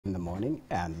in the morning,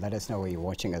 and let us know where you're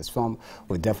watching us from.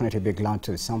 We'll definitely be glad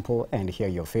to sample and hear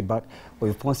your feedback.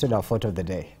 We've posted our photo of the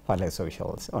day, Pale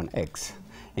Socials, on X,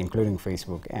 including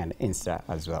Facebook and Insta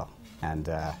as well, and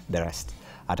the rest.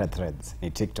 At Threads,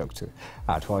 in TikTok too,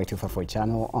 at Y254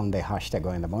 channel on the hashtag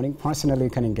Go in the Morning. Personally, you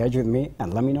can engage with me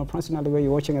and let me know personally where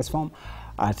you're watching us from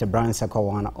at Brian Sakwa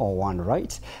 101,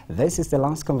 right? This is the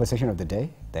last conversation of the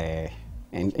day. The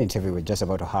interview we're just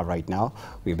about to have right now.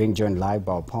 We're being joined live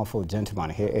by a powerful gentleman.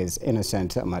 He is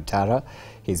Innocent Matara.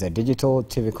 He's a digital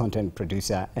TV content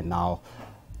producer and now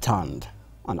turned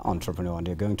an entrepreneur, and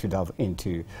they're going to delve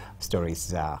into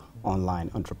stories online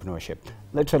entrepreneurship,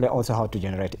 literally also how to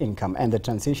generate income and the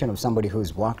transition of somebody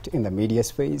who's worked in the media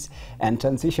space and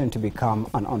transition to become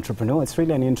an entrepreneur. It's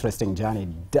really an interesting journey.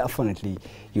 Definitely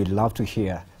you'd love to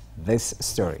hear this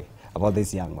story about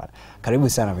this young man. Karibu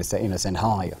sana, Mr. Innocent.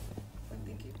 How are you?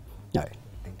 Thank you. All right.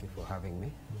 Thank you for having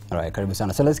me. All right, Karibu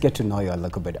sana. So let's get to know you a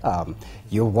little bit.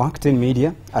 You worked in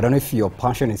media. I don't know if your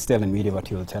passion is still in media,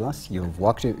 but you'll tell us. You've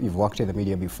worked in the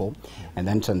media before, and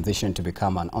then transitioned to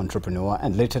become an entrepreneur,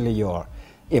 and literally you're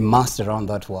immersed around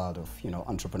that world of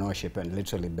entrepreneurship and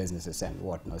literally businesses and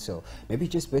whatnot. So maybe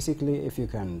just basically, if you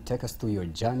can take us through your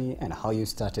journey and how you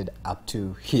started up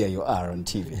to here you are on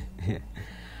TV.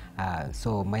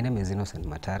 So my name is Innocent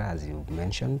Matara, as you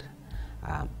mentioned.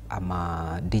 I'm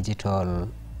a digital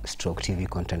stroke TV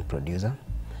content producer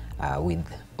with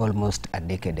almost a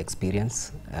decade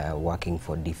experience working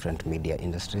for different media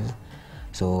industries.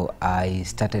 So I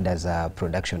started as a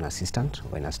production assistant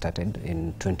when I started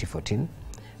in 2014,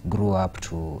 grew up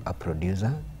to a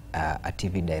producer, a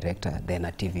TV director, then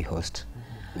a TV host.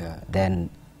 Yeah.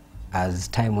 Then as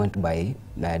time went by,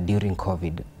 during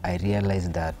COVID, I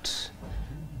realized that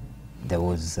there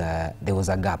was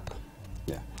a gap.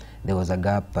 There was a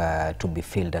gap to be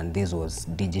filled, and this was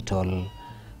digital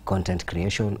content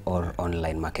creation or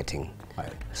online marketing.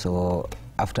 Right. So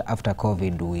after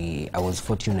COVID, I was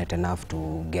fortunate enough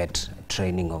to get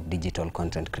training of digital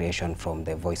content creation from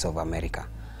the Voice of America.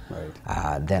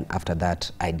 Right. Then after that,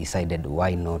 I decided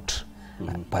why not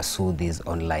pursue this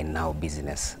online now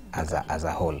business as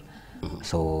a whole.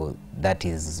 So that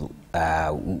is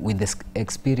with the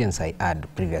experience I had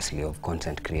previously of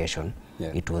content creation.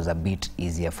 Yeah. It was a bit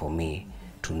easier for me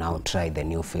to now try the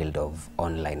new field of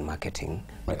online marketing,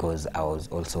 right, because I was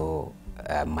also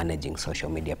managing social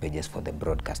media pages for the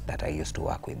broadcast that I used to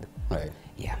work with. Right.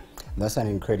 Yeah. That's an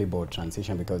incredible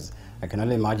transition, because I can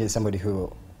only imagine somebody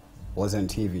who was on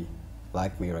TV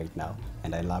like me right now,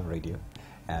 and I love radio,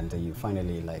 and you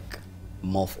finally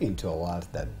morph into a world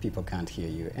that people can't hear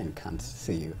you and can't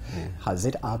see you. Yeah. Has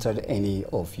it altered any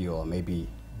of your maybe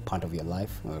part of your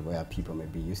life where people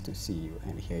maybe used to see you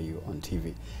and hear you on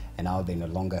TV, and now they no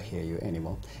longer hear you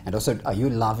anymore? And also, are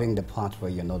you loving the part where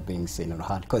you're not being seen or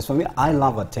heard? Because for me, I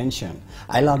love attention.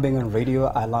 I love being on radio,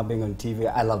 I love being on TV,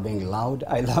 I love being loud,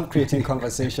 I love creating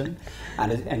conversation.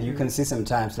 And you can see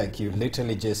sometimes you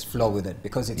literally just flow with it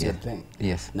because it's your thing.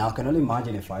 Yes. Now I can only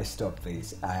imagine if I stop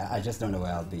this, I just don't know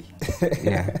where I'll be.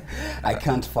 Yeah. I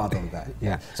can't fathom that.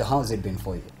 Yeah. So how has it been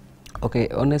for you? Okay,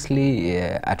 honestly,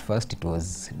 at first it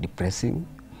was depressing.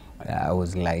 I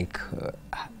was like,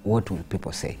 what will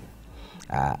people say?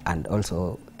 And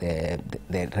also the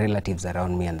relatives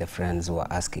around me and the friends were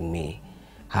asking me,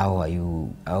 how are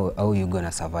you going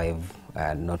to survive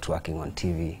not working on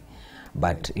TV?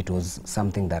 But it was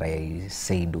something that I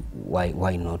said,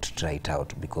 why not try it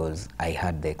out? Because I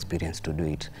had the experience to do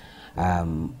it.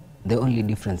 The only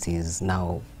difference is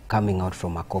now coming out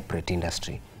from a corporate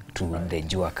industry to the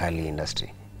Jua Kali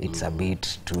industry. It's a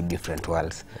bit two different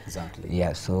worlds. Exactly.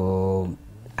 Yeah, so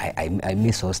I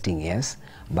miss hosting, yes,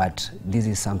 but this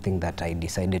is something that I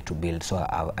decided to build. So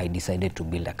I decided to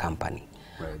build a company.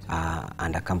 Right.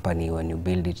 And a company, when you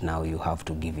build it now, you have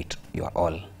to give it your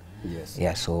all. Yes.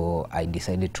 Yeah, so I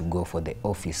decided to go for the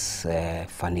office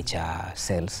furniture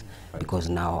sales, because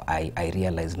now I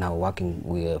realize now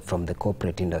working from the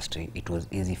corporate industry, it was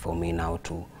easy for me now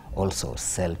to also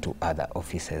sell to other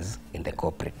offices in the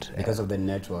corporate. Because of the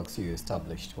networks you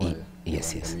established while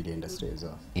yes, in the media industry as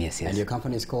well. Yes, yes. And your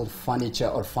company is called Furniture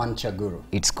or Furniture Guru?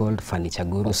 It's called Furniture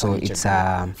Guru. Oh, so Furniture it's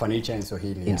Guru. Furniture in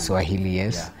Swahili. in Swahili,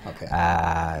 yes. Yeah,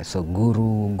 okay. So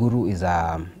Guru is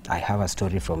I have a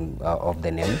story from of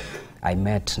the name. I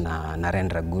met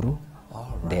Narendra Guru,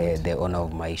 the owner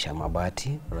of Maisha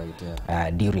Mabati,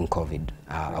 during COVID.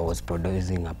 I was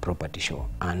producing a property show,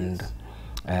 and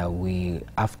we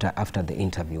after the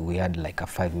interview we had like a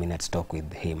 5-minute talk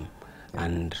with him,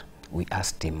 and we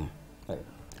asked him,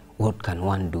 what can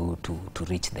one do to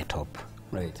reach the top?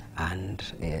 Right. And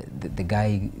the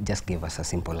guy just gave us a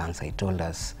simple answer. He told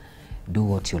us, do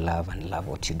what you love and love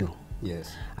what you do.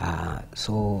 Yes.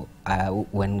 So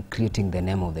when creating the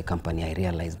name of the company, I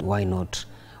realized why not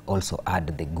also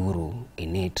add the guru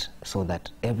in it, so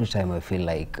that every time I feel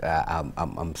like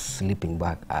I'm slipping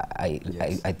back,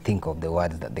 I think of the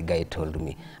words that the guy told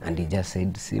me, and he just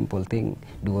said, simple thing,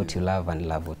 do what you love and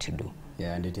love what you do.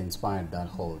 Yeah, and it inspired that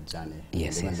whole journey.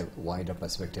 Yes, and even yes. the wider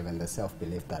perspective and the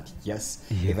self-belief that, yes,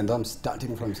 even though I'm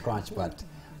starting from scratch, but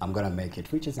I'm going to make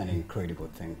it, which is an incredible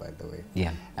thing, by the way.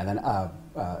 Yeah. And then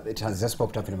it has just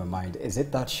popped up in my mind. Is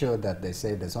it that show that they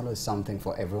say there's always something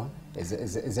for everyone? Is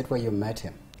it where you met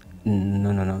him?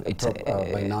 No. It's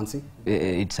by Nancy?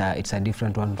 It's a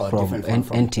different one, Oh, from, different one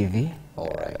from NTV. All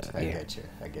right, I yeah. get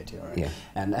you. All right. Yeah.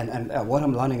 And what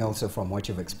I'm learning also from what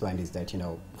you've explained is that, you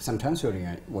know, sometimes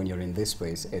when you're in this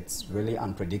space, it's really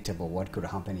unpredictable what could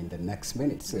happen in the next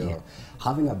minute. So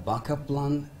having a backup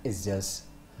plan is just,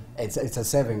 it's a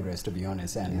saving grace, to be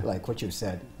honest. And like what you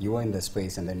said, you were in the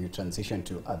space and then you transition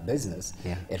to a business.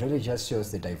 Yeah. It really just shows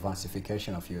the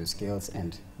diversification of your skills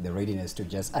and the readiness to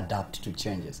just adapt to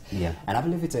changes. Yeah. And I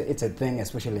believe it's a thing,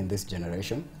 especially in this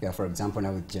generation. Yeah, for example,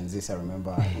 now with Gen Z, I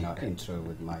remember in our intro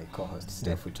with my co-host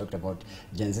Steph, we talked about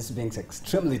Gen Z being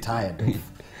extremely tired of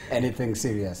anything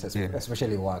serious,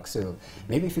 especially work. So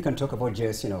maybe if you can talk about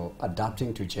just, you know,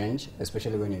 adapting to change,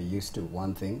 especially when you're used to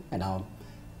one thing, and now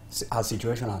our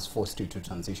situation has forced you to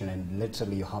transition, and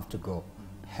literally you have to go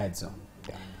heads on.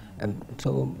 Yeah.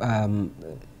 So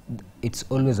it's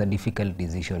always a difficult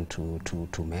decision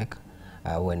to make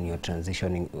when you're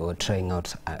transitioning or trying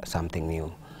out something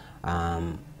new.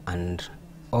 And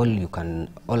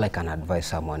all I can advise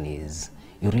someone is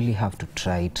you really have to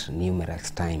try it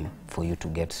numerous times for you to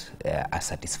get a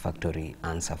satisfactory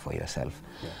answer for yourself.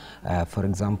 Yeah. For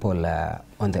example,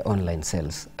 on the online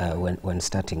sales, when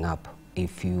starting up,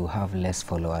 if you have less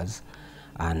followers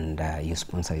and you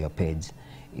sponsor your page,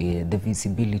 the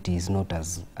visibility is not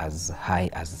as high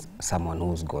as someone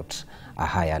who's got a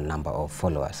higher number of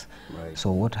followers. Right.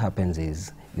 So what happens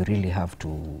is you really have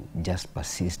to just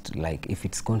persist. Like if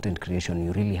it's content creation,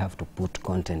 you really have to put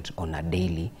content on a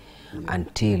daily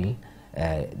until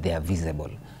they are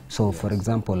visible. So for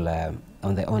example,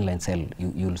 on the online sale,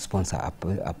 you'll sponsor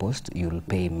a post, you'll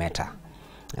pay Meta.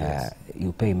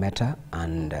 You pay Meta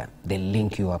and they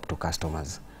link you up to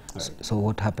customers. Right. So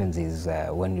what happens is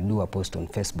when you do a post on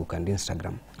Facebook and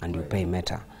Instagram and you pay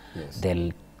Meta,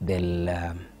 they'll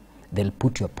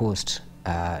put your post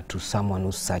to someone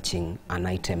who's searching an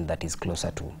item that is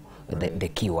closer to the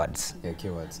keywords. The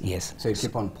keywords. Yes. So you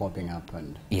keep on popping up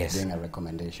and doing a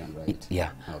recommendation, right?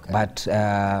 Yeah. Okay. But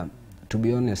to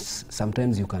be honest,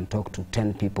 sometimes you can talk to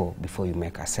 10 people before you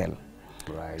make a sale.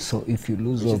 Right. So if you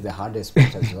lose Which is the hardest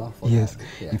part as well for yes. that.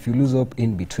 Yeah. If you lose up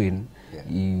in between,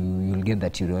 you'll get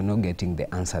that you are not getting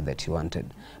the answer that you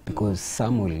wanted, because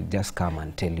some will just come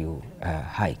and tell you,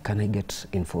 hi, can I get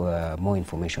more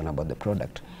information about the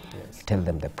product? Yes. Tell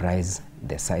them the price,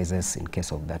 the sizes in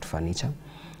case of that furniture.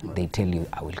 Right. They tell you,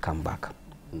 I will come back.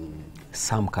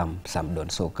 Some come, some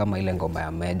don't. So kama ile ngoma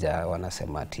ya Meja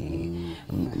wanasema ati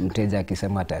mteja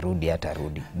akisema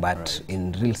atarudi. But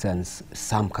in real sense,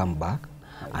 some come back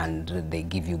and they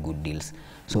give you good deals.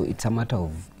 So it's a matter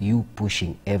of you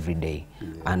pushing every day.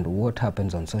 And what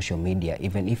happens on social media,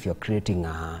 even if you're creating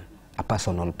a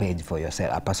personal page for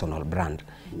yourself, a personal brand,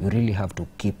 you really have to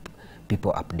keep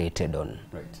people updated on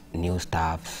new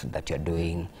stuff that you're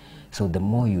doing. So the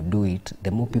more you do it,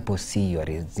 the more people see your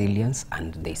resilience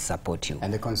and they support you.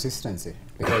 And the consistency.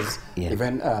 Because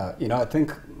even, you know, I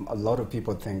think a lot of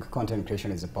people think content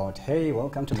creation is about, hey,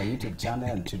 welcome to my YouTube channel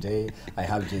and today I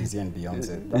have Jay-Z and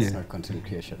Beyonce. That's not content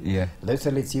creation. Yeah.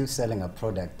 Literally, it's you selling a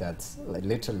product that's like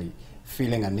literally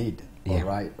filling a need.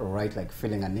 Right, like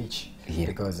filling a niche,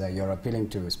 because you're appealing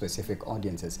to specific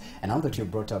audiences. And now that you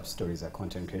brought up stories of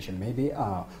content creation, maybe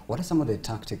what are some of the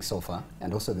tactics so far,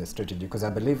 and also the strategy? Because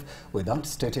I believe without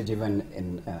strategy, even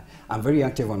in I'm very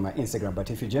active on my Instagram,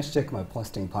 but if you just check my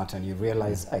posting pattern, you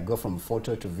realize I go from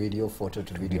photo to video.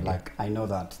 Like I know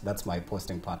that's my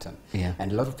posting pattern.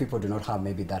 And a lot of people do not have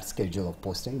maybe that schedule of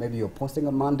posting. Maybe you're posting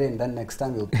on Monday and then next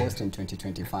time you'll post in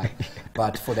 2025.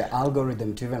 But for the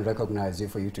algorithm to even recognize you,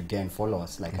 for you to gain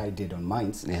followers like I did on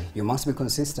mine, you must be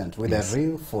consistent with a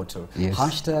real photo.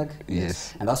 Hashtag.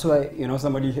 And that's why, you know,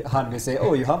 somebody heard me say,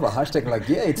 oh, you have a hashtag. Like,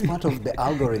 yeah, it's part of the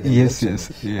algorithm.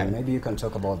 And maybe you can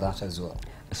talk about that as well.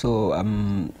 So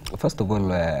first of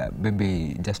all,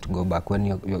 maybe just to go back, when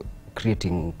you're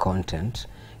creating content,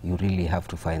 you really have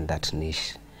to find that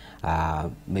niche.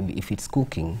 Maybe if it's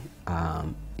cooking,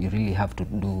 you really have to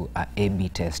do an A/B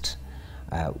test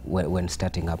when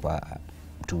starting up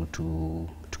to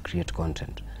create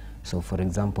content. So for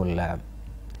example,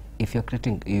 if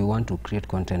you want to create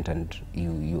content and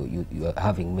you are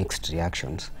having mixed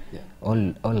reactions,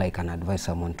 all I can advise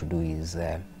someone to do is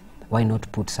why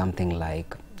not put something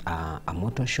like a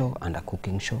motor show and a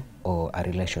cooking show, or a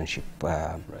relationship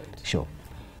show.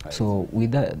 Right. So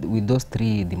with those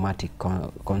three thematic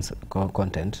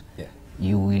content,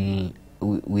 you will,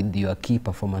 with your key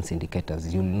performance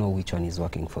indicators, you'll know which one is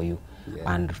working for you.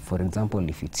 And for example,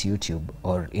 if it's YouTube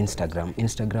or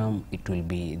Instagram, it will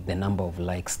be the number of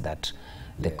likes that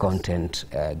the content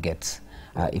gets.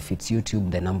 If it's YouTube,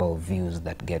 the number of views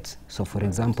that gets. So for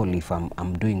example, if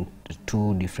I'm doing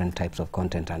two different types of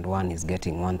content, and one is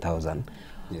getting 1,000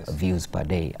 views per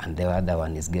day and the other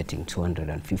one is getting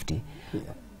 250,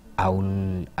 I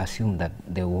will assume that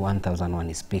the 1,000 one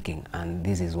is peaking, and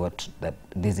this is what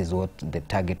the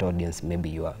target audience maybe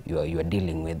you are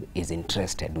dealing with is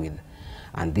interested with,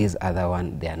 and this other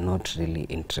one they are not really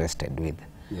interested with.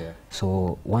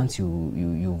 So once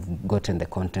you've gotten the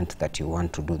content that you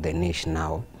want to do, the niche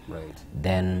now,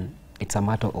 then it's a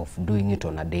matter of doing it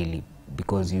on a daily,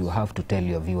 because you have to tell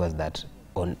your viewers that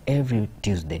on every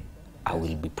Tuesday I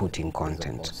will be putting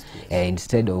content,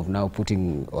 instead of now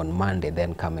putting on Monday,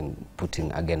 then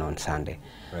putting again on Sunday.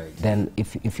 Then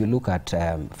if you look at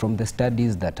from the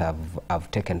studies that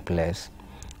have taken place,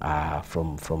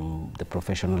 from the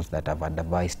professionals that have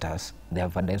advised us, they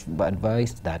have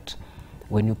advised that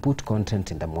when you put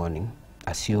content in the morning,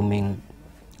 assuming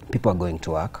people are going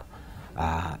to work,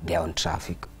 they are on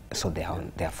traffic, so they are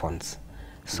on their phones,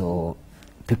 so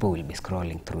people will be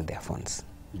scrolling through their phones.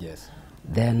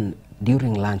 Then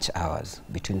during lunch hours,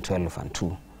 between 12 and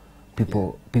 2,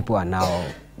 people are now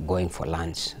going for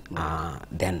lunch.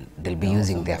 Then they'll be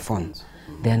using their phones.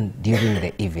 Then during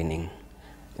the evening,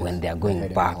 when they are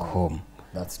going back home,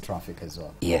 that's traffic as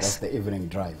well. That's the evening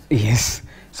drive.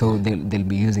 So they'll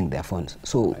be using their phones.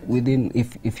 So within,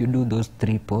 if you do those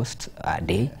 3 posts a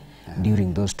day,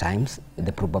 during those times,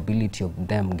 the probability of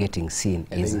them getting seen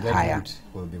is higher.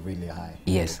 Will be really high.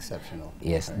 Exceptional.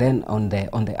 Then on the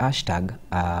hashtag,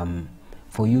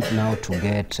 for you now to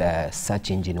get search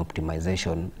engine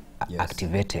optimization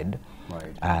activated,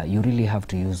 you really have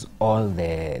to use all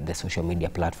the social media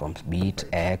platforms, be it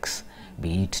X,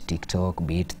 be it TikTok,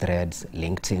 be it Threads,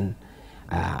 LinkedIn,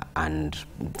 and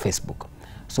Facebook.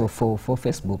 So for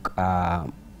Facebook,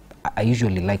 I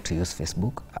usually like to use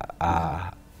Facebook,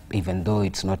 even though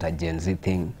it's not a Gen Z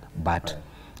thing, but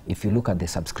if you look at the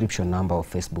subscription number of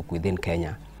Facebook within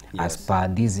Kenya, as per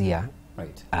this year,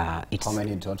 it's how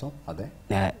many in total are there?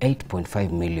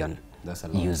 8.5 million. That's a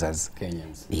lot users.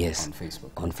 Kenyans on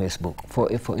Facebook. On Facebook. For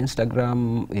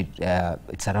Instagram,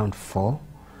 it's around 4.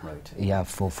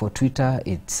 For Twitter,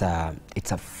 it's a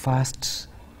fast-paced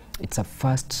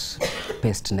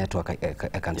network. I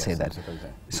can say that.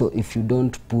 So if you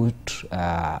don't put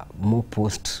more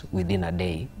posts within a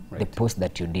day, the post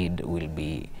that you did will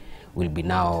be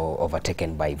now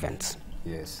overtaken by events.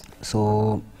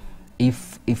 So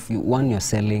if you're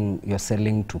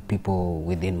selling to people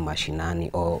within mashinani,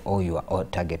 or your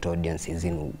target audience is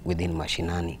within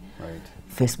mashinani,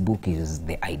 Facebook is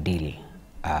the ideal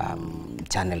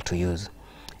channel to use.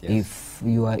 If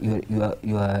your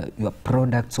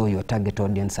products or your target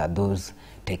audience are those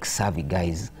tech savvy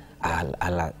guys,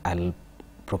 I'll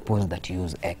propose that you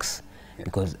use X,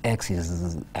 because X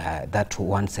is that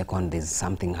 1 second there's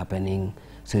something happening,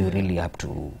 so you really have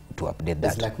to update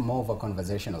that. It's like more of a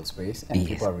conversational space, and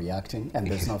people are reacting, and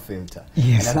there's no filter.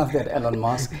 And I love that Elon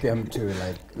Musk came to,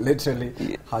 like, literally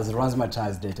has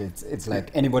razzmatazed it. It's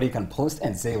like anybody can post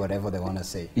and say whatever they want to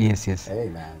say. Hey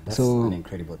man, that's an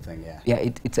incredible thing.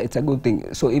 It's a good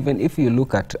thing. So even if you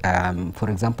look at, for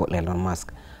example, Elon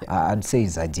Musk, I'd say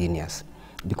he's a genius,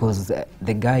 because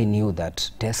the guy knew that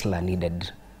Tesla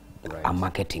needed a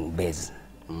marketing base.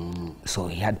 So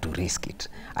he had to risk it.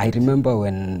 I remember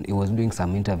when he was doing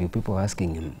some interview, people were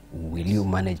asking him, will you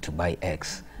manage to buy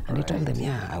X? And he told them,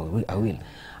 yeah, I will.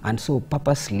 And so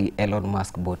purposely Elon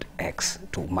Musk bought X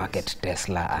to market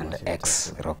Tesla and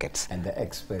X rockets. And the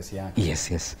X space,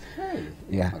 Yes.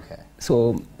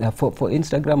 So for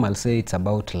Instagram, I'll say it's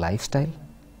about lifestyle.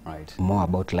 More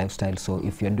about lifestyle. So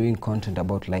if you're doing content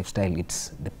about lifestyle,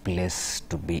 it's the place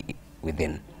to be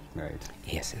within.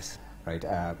 Yes. I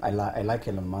like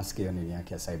Elon Musk on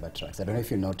Inyaki Cybertrucks. I don't know if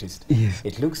you noticed.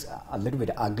 It looks a little bit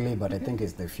ugly, but I think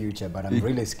it's the future. But I'm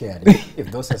really scared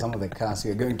if those are some of the cars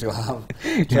we're going to have.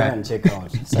 Try and check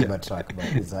out Cybertruck, but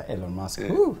it's Elon Musk.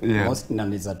 Most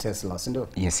none is a Tesla.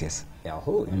 Yes.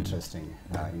 Interesting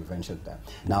invention there.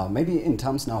 Now, maybe in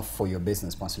terms now for your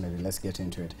business personally, let's get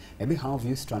into it. Maybe how have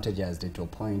you strategized it to a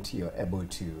point you're able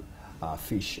to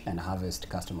fish and harvest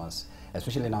customers,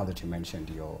 especially now that you mentioned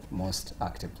your most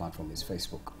active platform is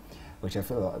Facebook. which I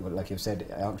feel, like you said,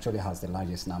 actually has the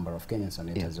largest number of Kenyans on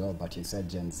it Yeah. as well. But you said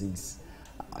Gen Zs,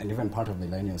 and even part of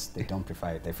millennials, they don't prefer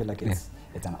it. They feel like it's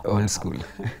an Old app. school.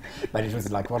 But it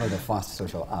was like one of the first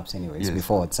social apps anyways, Yes.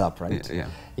 before WhatsApp, right? Yeah.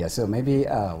 Yeah, so maybe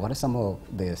what are some of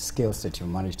the skills that you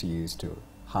managed to use to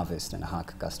harvest and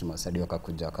hack customers? Hadi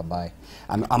wakakuja wakabuy.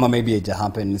 Ama maybe it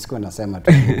happen. Nisikuwa nasema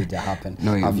tu maybe it happen.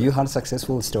 No, Have you had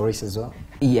successful stories as well?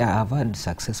 Yeah, I've had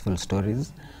successful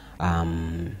stories.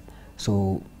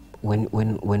 So when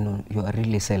you are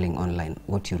really selling online,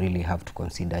 what you really have to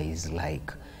consider is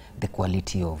like the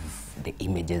quality of the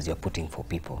images you're putting for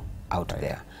people out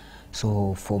there.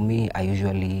 So for me, I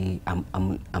usually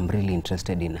I'm really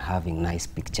interested in having nice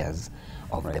pictures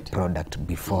of the product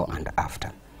before and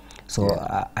after. So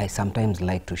I sometimes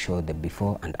like to show the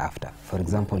before and after. For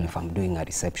example, if I'm doing a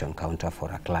reception counter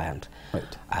for a client,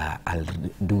 I'll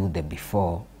do the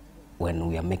before when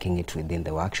we are making it within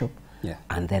the workshop,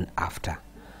 and then after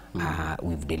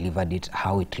we've delivered it,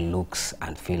 how it looks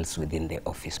and feels within the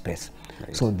office space.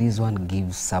 So this one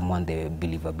gives someone the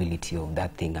believability of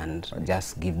that thing and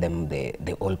just give them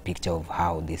the whole picture of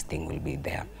how this thing will be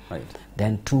there.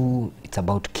 Then two, it's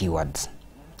about keywords.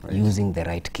 Using the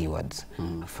right keywords.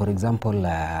 For example,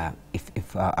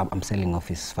 if I'm selling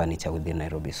office furniture within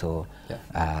Nairobi, so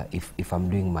if I'm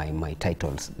doing my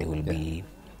titles, they will be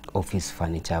office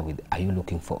furniture with, are you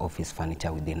looking for office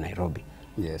furniture within Nairobi?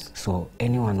 Yes. So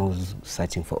anyone who's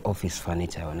searching for office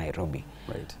furniture in Nairobi,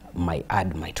 my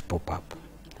ad might pop up.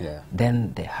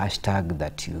 Then the hashtag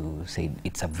that you said,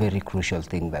 it's a very crucial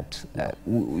thing that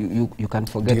you can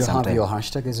forget. Do you sometimes. have your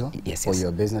hashtag as well? Yes. For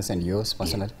your business and yours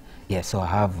personally? Yeah, so I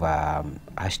have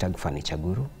hashtag Furniture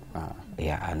Guru.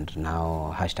 And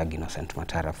now hashtag Innocent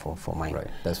Matara for mine.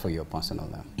 That's for your personal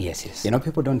now. Yes. You know,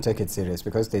 people don't take it serious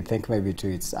because they think maybe too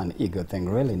it's an ego thing.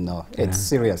 Really, no. It's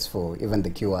serious for even the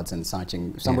keywords and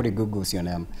searching. If somebody Googles your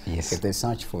name, if they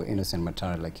search for Innocent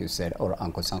Matara, like you said, or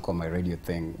Uncle Sanko, my radio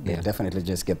thing, they definitely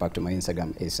just get back to my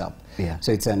Instagram ASAP.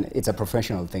 So it's a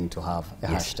professional thing to have a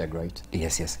hashtag, right?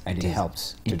 Yes. And it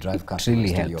helps to drive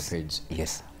customers really to your page.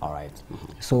 Yes. All right.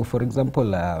 So, for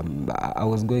example, I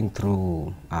was going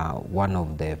through one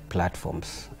of the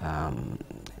platforms,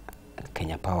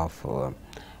 Kenya Power for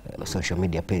social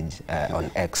media page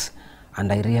on X,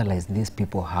 and I realized these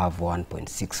people have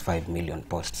 1.65 million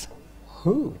posts.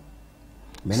 Who?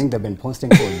 Meaning they've been posting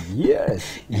for years.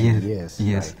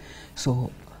 Yes.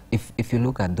 So, if you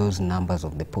look at those numbers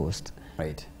of the post,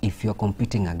 if you're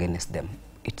competing against them,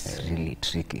 it's really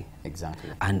tricky.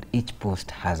 Exactly. And each post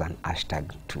has an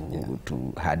hashtag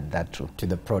to add that to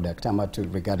the product,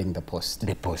 regarding the post.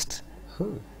 The post.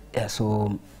 Yeah,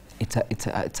 so it's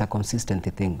a consistent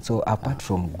thing. So apart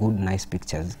from good, nice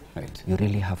pictures, you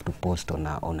really have to post on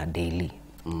a daily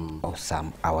or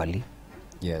some hourly.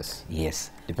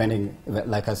 Yes. Depending,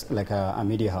 like a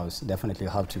media house, definitely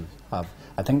you have to have.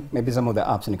 I think maybe some of the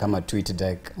apps, and come a tweet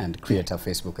deck and create a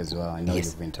Facebook as well. I know you've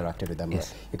interacted with them.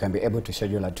 You can be able to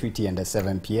schedule a tweet at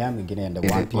 7 p.m. and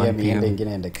 1 p.m.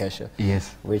 and the kesha.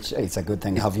 Which it's a good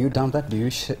thing. Have you done that? Do you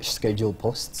schedule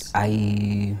posts?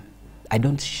 I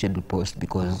don't schedule posts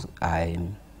because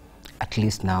at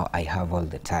least now I have all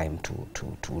the time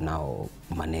to now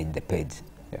manage the page.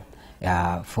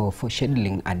 For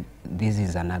scheduling, and this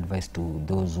is an advice to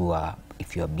those who are,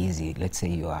 if you are busy, let's say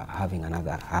you are having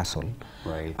another hustle,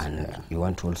 and you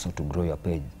want also to grow your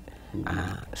page.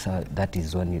 So that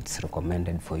is when it's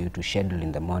recommended for you to schedule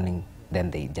in the morning.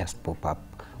 Then they just pop up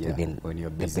within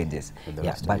the pages.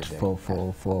 But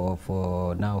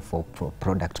for now for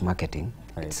product marketing,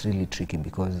 it's really tricky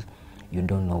because you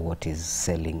don't know what is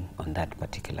selling on that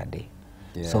particular day.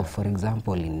 So, for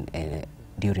example,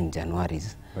 during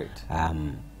January's,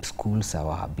 schools are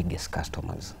our biggest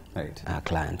customers,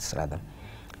 clients rather,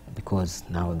 because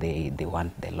now they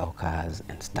want the lockers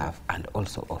and stuff, and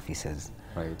also offices.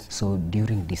 So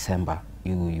during December,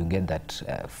 you get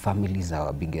that families are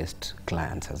our biggest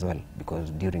clients as well, because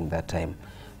during that time,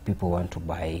 people want to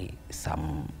buy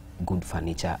some good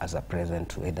furniture as a present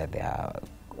to either their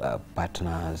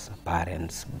partners,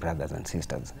 parents, brothers and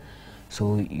sisters.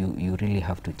 So you really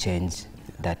have to change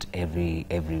that every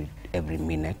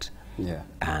minute.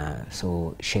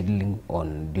 So scheduling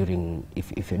on during,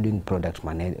 if you're doing product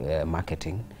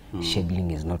marketing,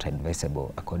 scheduling is not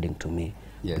advisable according to me,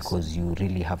 because you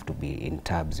really have to be in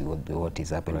tabs with what is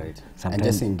happening. And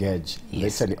just engage,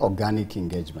 literally organic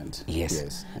engagement.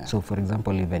 So for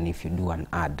example, even if you do an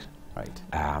ad,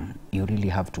 you really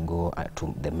have to go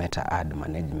to the meta ad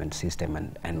management system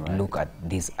and look at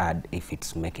this ad if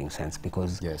it's making sense,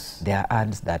 because there are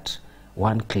ads that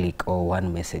one click or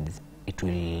one message, it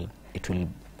will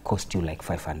cost you like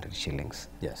 500 shillings.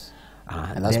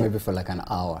 And that's maybe for like an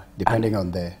hour, depending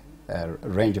on the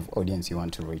range of audience you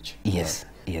want to reach. Yes,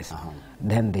 yes.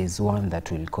 Then there's one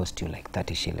that will cost you like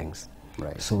 30 shillings.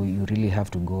 Right. So you really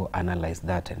have to go analyze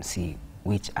that and see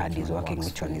which ad is working,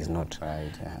 which one is not.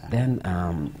 Right. Then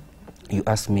you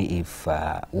ask me if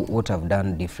what I've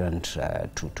done different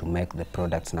to make the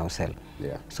products now sell.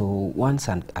 Yeah. So once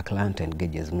a client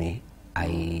engages me,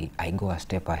 I go a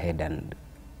step ahead and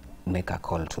make a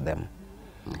call to them.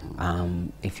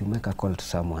 If you make a call to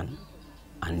someone,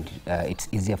 and it's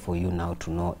easier for you now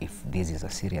to know if this is a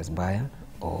serious buyer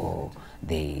or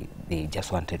they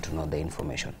just wanted to know the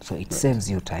information. So it saves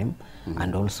you time,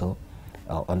 and also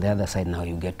on the other side now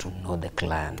you get to know the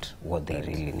client, what they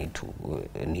really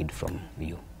need from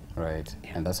you. Right.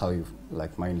 Yeah. And that's how you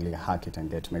like mindly hack it and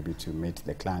get maybe to meet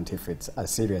the client if it's a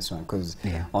serious one. Because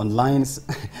online,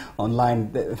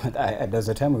 there's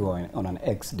a time we were on an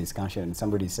X discussion and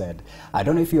somebody said, I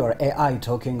don't know if you are AI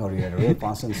talking or you're a real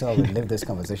person, so I will leave this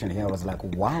conversation here. I was like,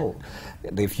 wow,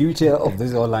 the future of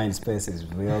this online space is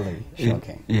really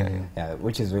shocking. Yeah,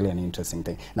 which is really an interesting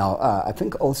thing. Now, I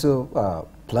think also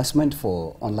placement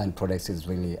for online products is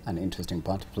really an interesting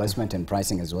part, placement and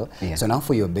pricing as well. So now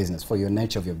for your business, for your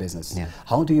nature of your business,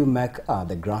 how do you make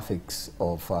the graphics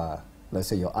of, let's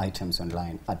say, your items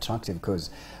online attractive?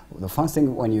 Because the first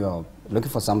thing when you're looking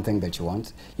for something that you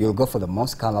want, you'll go for the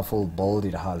most colorful, bold,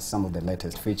 it has some of the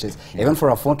latest features. Even for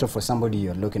a photo for somebody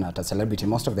you're looking at, a celebrity,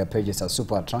 most of their pages are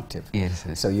super attractive.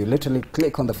 So you literally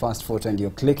click on the first photo and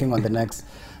you're clicking on the next.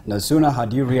 No sooner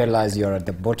had you realized you're at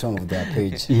the bottom of their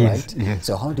page, right?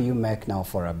 So how do you make now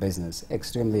for a business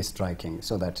extremely striking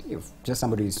so that if just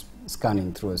somebody is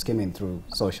scanning through or skimming through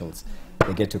socials,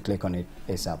 they get to click on it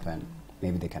ASAP and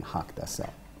maybe they can hack that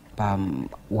sell?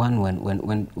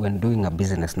 When doing a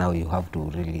business now, you have to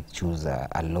really choose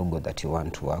a logo that you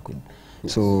want to work with.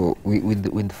 So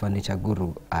with Furniture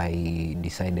Guru, I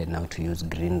decided now to use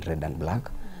green, red and black,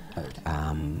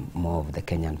 more of the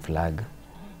Kenyan flag.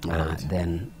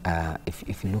 Then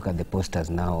if you look at the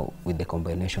posters now with the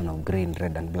combination of green,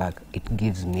 red and black, it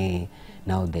gives me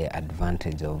now the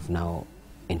advantage of now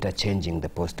interchanging the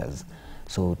posters.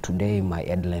 So today my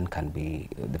headline can be,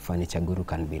 the Furniture Guru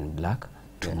can be in black,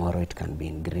 tomorrow it can be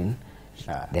in green,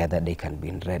 the other day can be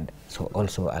in red. So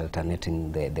also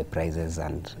alternating the prices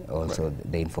and also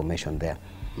the information there.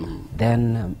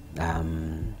 Then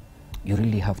you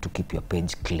really have to keep your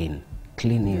page clean.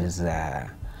 Clean is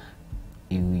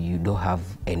you don't have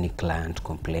any client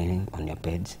complaining on your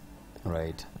page.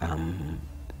 Right.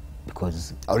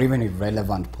 Because or even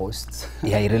irrelevant posts.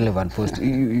 Irrelevant posts.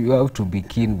 You have to be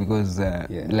keen because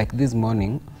like this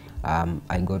morning,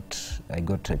 I got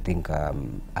I think a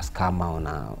scammer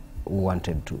on who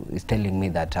wanted to is telling me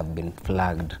that I've been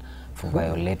flagged for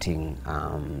violating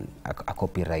a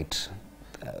copyright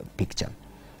picture.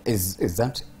 Is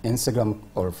that Instagram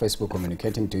or Facebook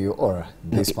communicating to you, or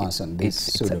this person, this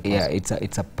pseudo person? Yeah,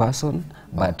 it's a person,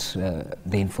 but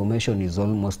the information is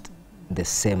almost the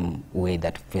same way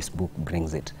that Facebook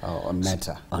brings it. On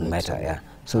Meta. On Meta, yeah.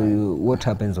 So what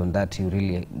happens on that, you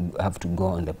really have to go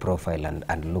on the profile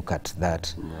and look at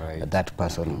that that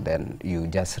person. Then you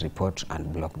just report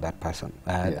and block that person.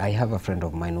 I have a friend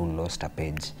of mine who lost a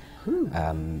page.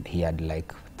 He had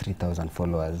like 3,000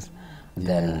 followers.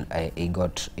 Then he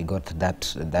got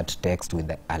that text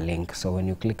with a link. So when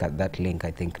you click at that link,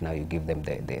 I think now you give them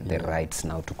the rights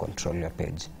now to control your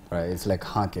page. Right, it's like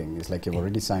hacking. It's like you've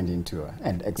already signed into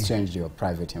and exchanged your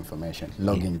private information,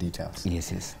 login details.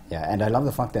 Yes. Yeah, and I love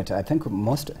the fact that I think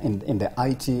most in the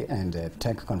IT and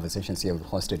tech conversations here, we've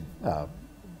hosted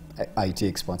IT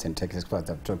experts and tech experts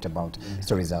have talked about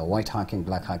stories of white hacking,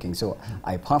 black hacking. So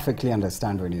I perfectly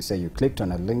understand when you say you clicked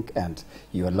on a link and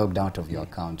you are logged out of your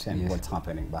account and what's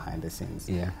happening behind the scenes.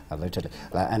 Literally.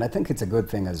 And I think it's a good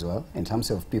thing as well in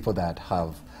terms of people that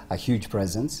have a huge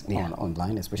presence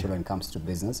online, especially when it comes to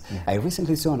business. I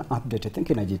recently saw an update, I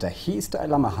think in Ajita, He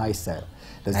Style ama High Style.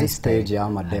 There's this page,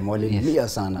 Demoli Mia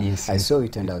Sana. I saw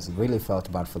it and I was really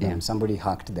felt bad for them. Somebody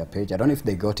hacked their page. I don't know if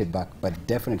they got it back, but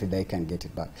definitely they can get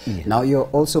it back. Now you're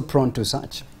also prone to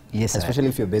such, especially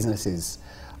if your business is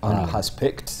has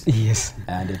picked,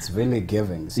 and it's really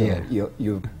giving. So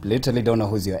you literally don't know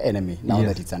who's your enemy now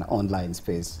that it's an online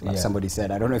space. Like somebody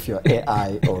said, I don't know if you're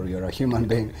AI or you're a human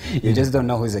being. You just don't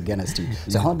know who's against you.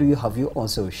 So how have you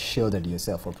also shielded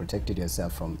yourself or protected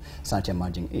yourself from such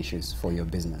emerging issues for your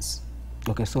business?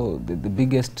 Okay, so the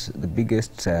biggest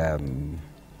I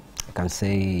can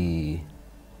say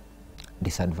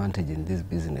disadvantage in this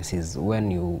business is when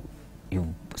you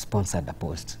sponsored a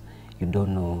post, you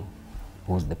don't know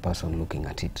who's the person looking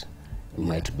at it. It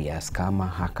might be a scammer,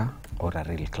 hacker, or a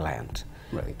real client.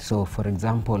 Right. So, for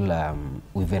example,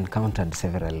 we've encountered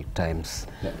several times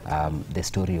the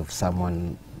story of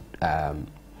someone,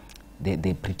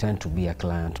 they pretend to be a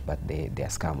client, but they are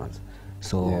scammers.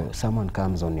 So someone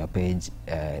comes on your page,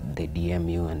 they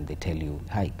DM you and they tell you,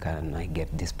 hi, can I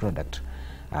get this product?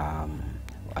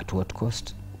 At what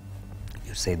cost?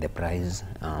 You say the price.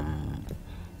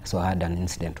 So I had an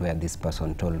incident where this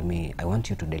person told me, I want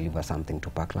you to deliver something to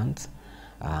Parklands,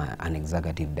 an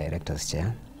executive director's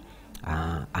chair,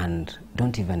 and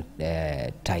don't even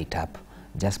tie it up,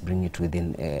 just bring it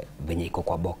within venye iko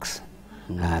kwa box,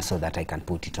 so that I can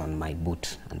put it on my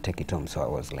boot and take it home. So I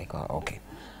was like, oh, okay.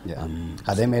 Yeah.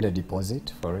 Have they made a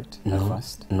deposit for it? No,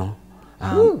 first? no.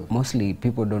 Mostly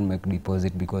people don't make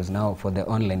deposit because now for the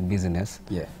online business,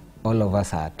 all of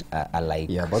us are like...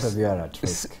 Yeah, both of you are at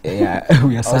risk. Yeah,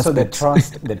 we are also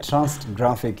suspects. the trust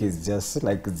graphic is just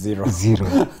like zero.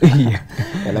 Yeah.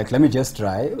 Like, let me just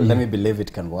try. Let me believe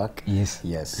it can work. Yes.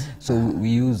 So we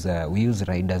use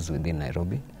riders within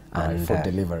Nairobi. And for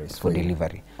deliveries. For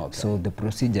delivery. Okay. So the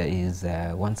procedure is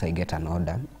once I get an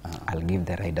order, I'll give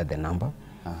the rider the number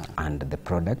and the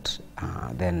product,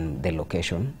 then the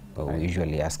location. We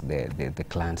usually ask the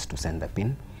clients to send the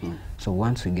PIN. So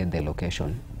once we get the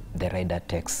location, the rider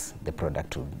takes the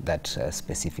product to that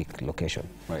specific location.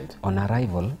 Right. On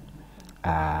arrival,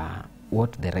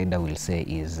 what the rider will say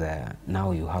is,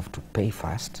 now you have to pay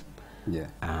first. Yeah.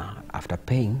 After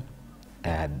paying,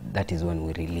 that is when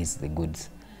we release the goods.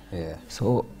 Yeah.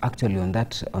 So actually on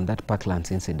that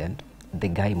Parklands incident, the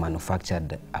guy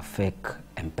manufactured a fake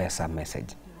M-Pesa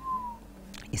message.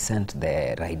 He sent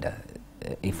the rider,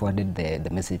 he forwarded the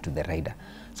message to the rider.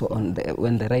 So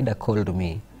when the rider called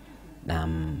me,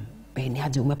 hey,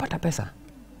 niaje umepata pesa?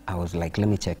 I was like, let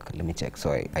me check.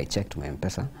 So I checked my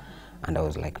M-Pesa and I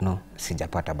was like, no,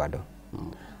 sijapata bado.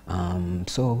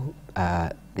 So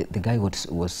the guy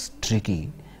was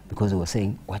tricky because he was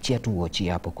saying, wachia tu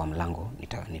wachia hapo kwa mlango,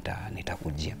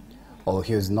 nitakujia. Oh,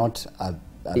 he was not at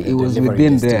the he was delivery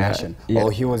within destination. there. Yeah. Oh,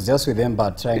 he was just with them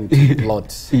but trying to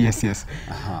plot. Yes.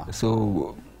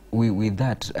 So with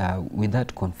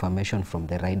that confirmation from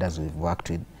the riders we've worked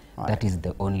with, that is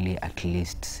the only at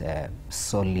least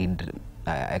solid,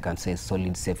 I can say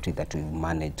solid safety that we've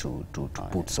managed to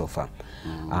put so far.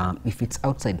 If it's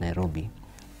outside Nairobi,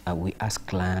 we ask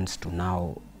clients to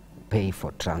now pay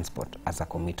for transport as a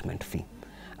commitment fee.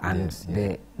 And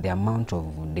the amount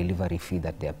of delivery fee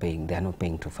that they are not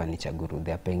paying to Furniture Guru,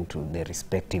 they are paying to the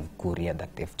respective courier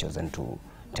that they've chosen to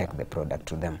take the product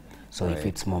to them. So if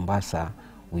it's Mombasa,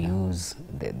 we use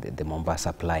the Mombasa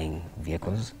applying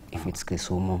vehicles. If it's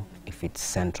Kisumu, if it's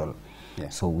Central.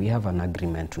 So we have an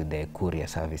agreement with the courier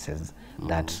services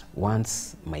that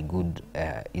once my good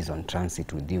is on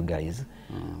transit with you guys,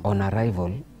 on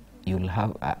arrival, you'll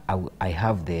have,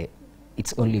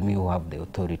 it's only me who have the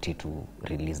authority to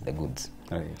release the goods.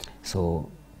 Right. So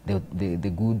the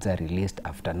goods are released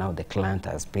after now the client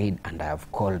has paid and I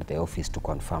have called the office to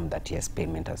confirm that yes,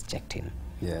 payment has checked in.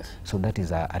 Yes. So that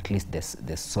is at least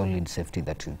the solid safety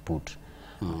that we put.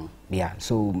 Yeah.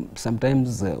 So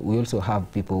sometimes we also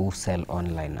have people who sell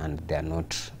online and they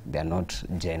are not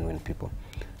genuine people.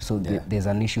 So there's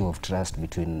an issue of trust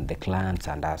between the clients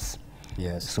and us.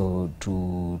 Yes. So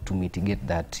to mitigate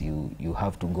that, you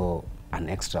have to go an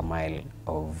extra mile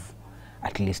of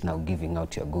at least now giving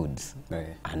out your goods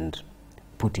and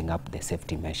putting up the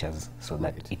safety measures so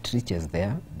that it reaches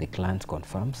there, the client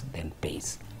confirms, then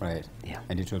pays. Right. Yeah.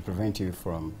 And it will prevent you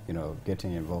from,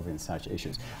 getting involved in such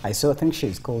issues. I think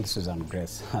she's called Susan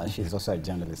Grace. She's also a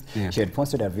journalist. Yeah. She had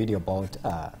posted a video about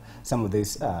some of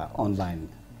these online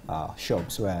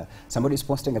shops where somebody's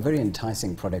posting a very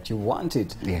enticing product. You want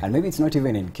it, and maybe it's not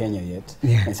even in Kenya yet.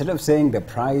 Instead of saying the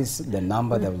price, the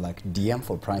number, they will like DM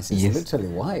for prices. Literally,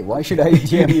 why? Why should I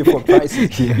DM you for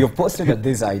prices? You've posted at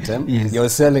this item, you're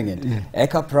selling it.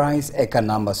 Eka price, eka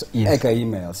numbers, eka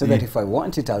email, so that if I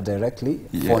want it, I'll directly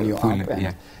phone you up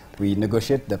and we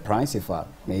negotiate the price if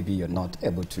maybe you're not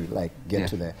able to get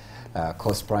to the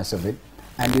cost price of it.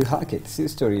 And you hack it. See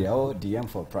story, DM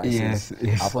for prices.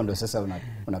 Hapo ndo sasa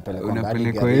unapeleka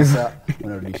mbali Garissa,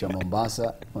 unarudisha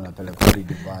Mombasa, unapeleka hadi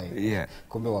Dubai.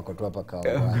 Kumbe wako tu hapa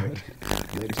Kawangware.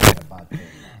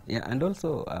 Yeah, and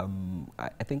also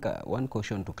I think one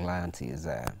caution to clients is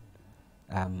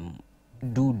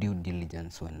do due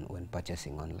diligence when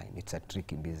purchasing online. It's a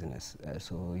tricky business,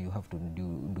 so you have to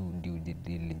do due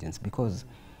diligence because,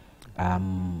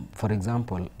 for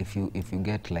example, if you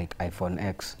get like iPhone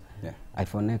X.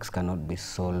 iPhone X cannot be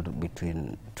sold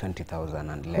between 20,000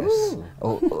 and less.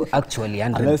 Or actually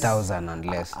 100,000 and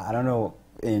less. I don't know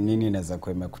nini inaweza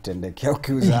kuwa imekutendekea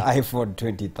ukiuza iPhone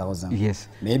 20,000. Yes.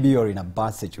 Maybe you're in a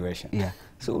bad situation. Yeah.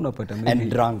 So unapata maybe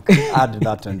and drunk. Add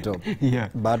that on top. Yeah.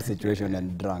 Bad situation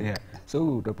and drunk. Yeah.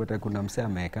 So utapata kuna msee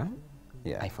ameweka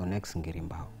Yeah. iPhone X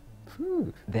ngirimbao.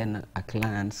 Then a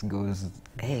client goes,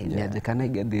 hey, yeah. Can I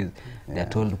get this? They're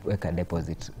told to make a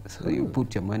deposit. So you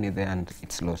put your money there and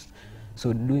it's lost.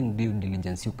 So doing due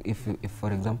diligence, if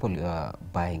for example you are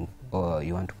buying or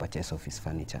you want to purchase office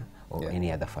furniture or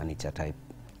any other furniture type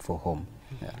for home,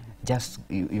 just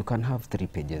you can have 3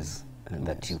 pages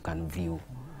that you can view.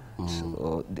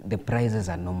 So the prices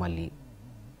are normally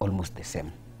almost the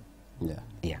same.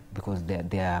 Yeah, because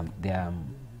there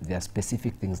are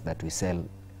specific things that we sell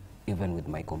even with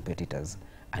my competitors,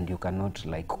 and you cannot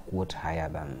like quote higher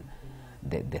than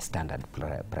the standard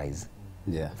price.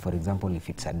 Yeah. For example, if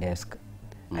it's a desk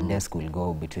will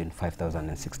go between 5,000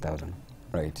 and 6,000.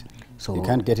 Right. So you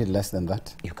can't get it less than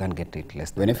that? You can't get it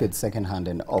less than that. When if it's second-hand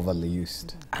and overly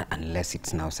used? Unless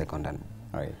it's now second-hand.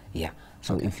 Right. Yeah.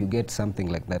 So if you get something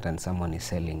like that and someone is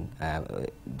selling,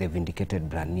 they've indicated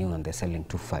brand new and they're selling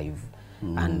 2.5,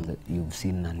 and you've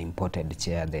seen an imported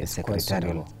chair, the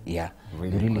secretarial, you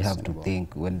really have to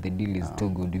think. When the deal is too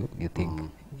good, you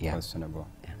think, questionable.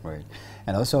 Right.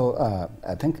 And also,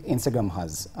 I think Instagram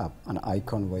has an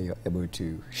icon where you're able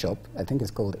to shop. I think it's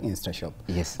called Insta Shop.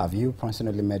 Yes. Have you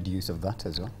personally made use of that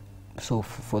as well? So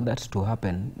for that to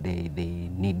happen,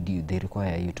 they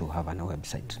require you to have a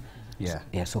website. Yeah.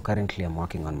 Yeah. So currently I'm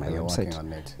working on my website. Working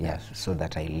on it. Yeah. So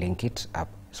that I link it up.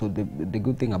 So the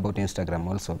good thing about Instagram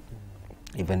also,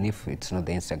 even if it's not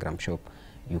the Instagram shop,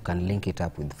 you can link it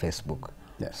up with Facebook.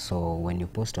 Yeah. So when you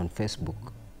post on Facebook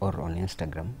or on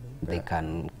Instagram, they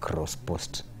can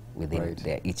cross-post within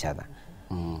each other.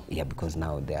 Yeah, because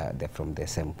now they're from the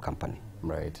same company.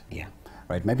 Right. Yeah.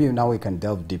 Right. Maybe now we can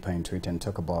delve deeper into it and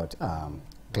talk about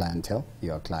clientele,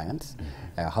 your clients.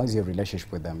 How's your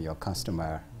relationship with them, your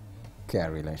customer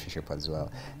care relationship as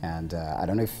well? And I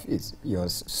don't know if you're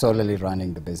solely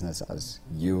running the business as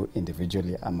you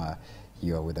individually,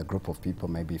 you're with a group of people.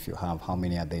 Maybe if you have, how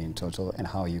many are they in total, and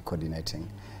how are you coordinating?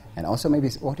 And also maybe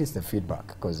what is the feedback?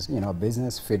 Because, you know,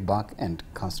 business feedback and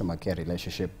customer care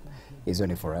relationship is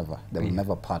only forever. They will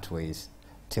never part ways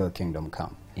till kingdom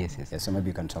come. Yes, yes. Yeah, so maybe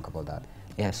you can talk about that.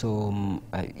 Yeah, so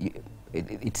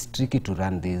it's tricky to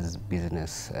run this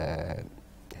business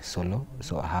solo.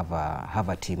 So I have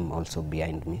a team also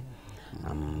behind me.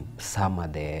 Some are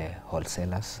the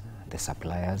wholesalers, the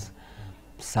suppliers.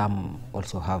 Some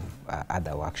also have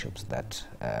other workshops that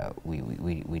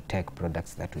we take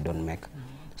products that we don't make.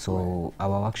 So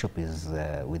our workshop is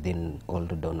within Old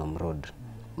Donham Road.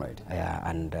 Right.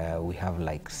 And we have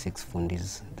like 6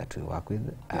 fundis that we work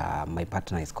with. My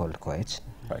partner is called Koech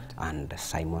and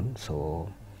Simon. So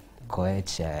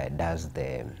Koech does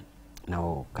the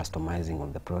now customizing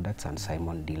of the products, and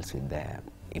Simon deals with the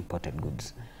imported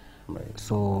goods. Right.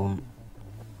 So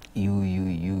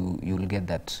you'll get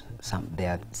that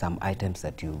there are some items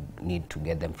that you need to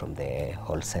get them from the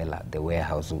wholesaler, the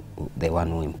warehouse, the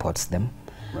one who imports them.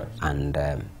 Right. And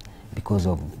because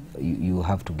of you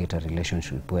have to get a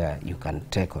relationship where you can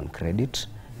take on credit,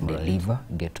 deliver,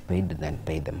 get paid, then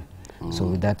pay them. So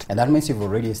with that, and that means you've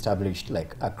already established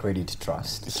like a credit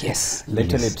trust. Yes,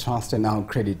 literally trust, and now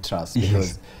credit trust,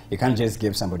 because you can't just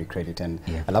give somebody credit. And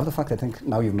I love the fact, I think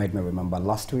now you've made me remember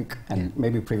last week and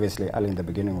maybe previously early in the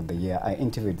beginning of the year, I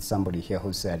interviewed somebody here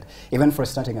who said even for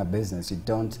starting a business,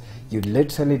 you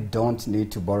literally don't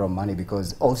need to borrow money,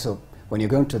 because also when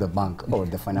you're going to the bank or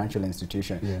the financial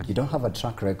institution, you don't have a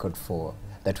track record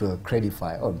that will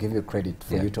credify or give you credit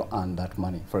for you to earn that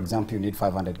money. For example, you need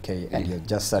 500K and you're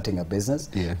just starting a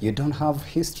business. You don't have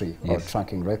history or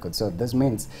tracking record. So this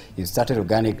means you started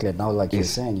organically, and now, like you're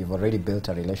saying, you've already built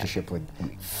a relationship with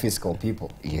fiscal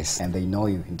people. And they know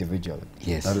you individually.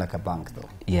 Not like a bank though.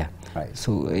 Right.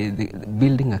 So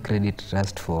building a credit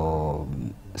trust for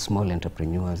small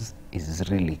entrepreneurs is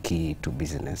really key to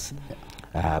business.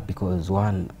 Because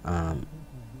one,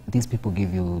 these people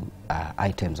give you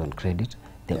items on credit.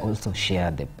 They also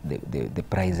share the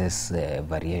prices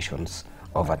variations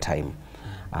over time.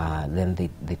 Then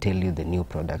they tell you the new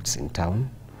products in town.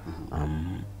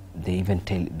 They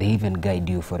even guide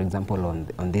you. For example,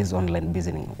 on this online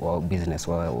business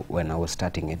when I was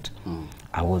starting it,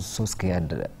 I was so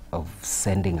scared of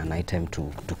sending an item to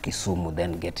Kisumu,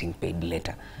 then getting paid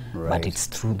later. But it's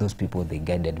through those people, they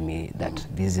guided me that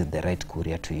this is the right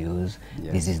courier to use.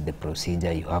 This is the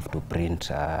procedure. You have to print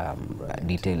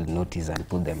detailed notice and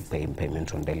put them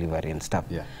payment on delivery and stuff.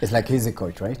 It's like Easy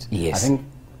Coach, right? Yes. I think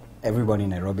everybody in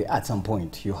Nairobi at some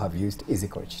point you have used Easy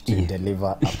Coach to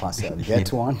deliver a parcel,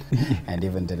 get one and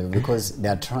even deliver, because they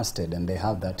are trusted and they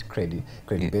have that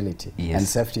credibility and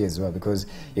safety as well, because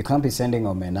you can't be sending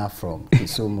omena from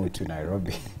Kisumu to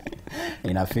Nairobi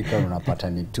inafika unapata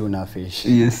ni tuna fish.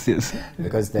 Yes, yes.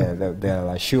 Because they'll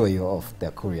assure you of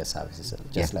their courier services,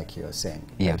 just like you were saying.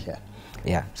 Yeah. Right here.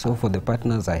 Yeah. So for the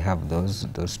partners, I have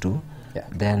those two. Yeah.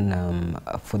 Then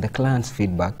for the clients'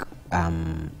 feedback, I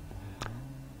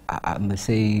must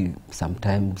say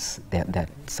sometimes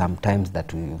sometimes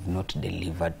that we've not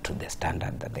delivered to the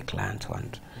standard that the clients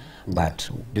want. Yeah. But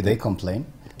do they complain?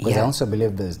 Because I also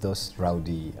believe there's those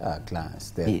rowdy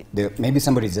clients. Maybe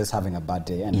somebody's just having a bad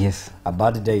day, and a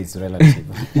bad day is relative.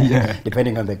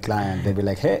 Depending on the client, they'll be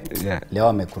like, hey, leo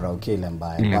amekuraukia ile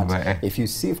mbaya. But if you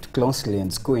sift closely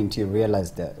and squint, you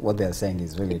realize that what they're saying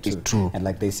is really true. And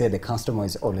like they say, the customer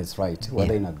is always right,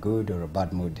 whether in a good or a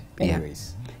bad mood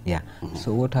anyways. Yeah.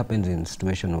 So what happens in a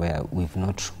situation where we've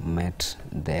not met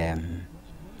the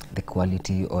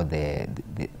quality or the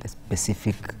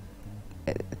specific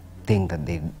thing that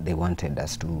they wanted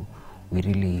us to,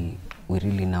 we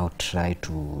really now try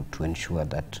to ensure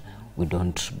that we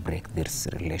don't break this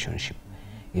relationship,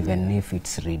 even if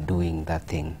it's redoing that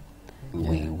thing.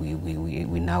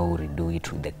 We now redo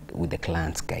it with the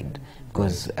client's guide,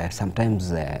 because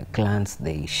sometimes clients,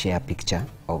 they share a picture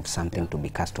of something to be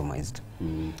customized.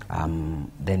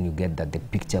 Then you get that the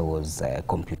picture was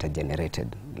computer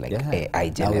generated, like AI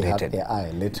generated. Now we have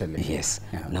AI, literally. Yes.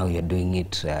 Now you're doing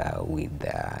it with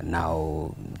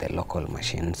now the local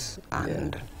machines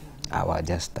and our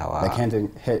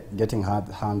like getting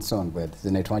hands-on with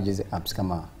the network apps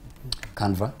kama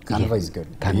Canva. Canva is good.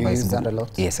 Canva is that a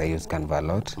lot? Yes, I use Canva a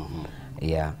lot.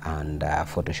 Yeah, and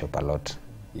Photoshop a lot.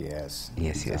 Yes.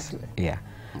 Exactly. Yeah.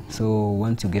 So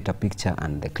once you get a picture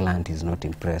and the client is not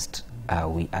impressed,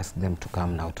 we ask them to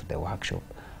come now to the workshop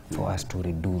for us to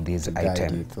redo this item.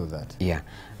 Guide you through that. Yeah.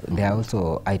 There are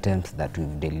also items that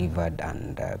we've delivered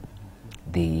and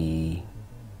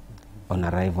on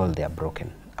arrival they are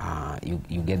broken.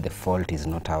 You get the fault is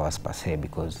not ours per se,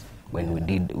 because when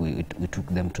we took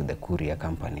them to the courier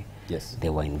company, they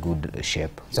were in good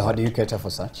shape. So how do you cater for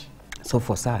such? So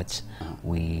for such,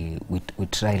 we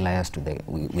try liaise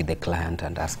with the client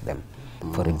and ask them.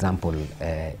 For example,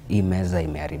 hii meza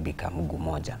imeharibika mguu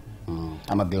moja.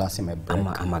 Ama glass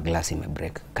imebreak. Ama glass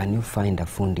imebreak. Can you find a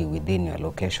fundi within your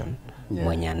location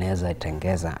mwenye anaweza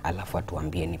tengeza alafu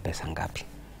atuambie ni pesa ngapi?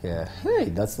 Yeah,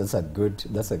 hey, that's a good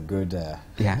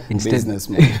business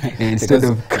man. Instead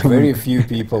of very few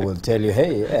people will tell you,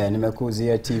 hey,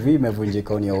 nimekuzia TV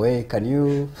imevunjika on your way. Can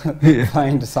you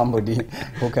find somebody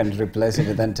who can replace it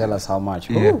and then tell us how much?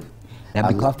 I'll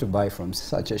have to buy from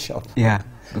such a shop. Yeah,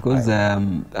 because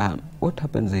what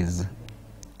happens is,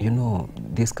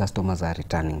 these customers are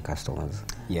returning customers.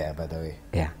 Yeah, by the way.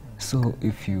 Yeah. So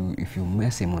if you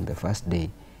mess him on the first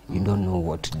day, you don't know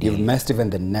what you've messed even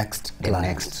the next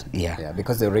client. Yeah,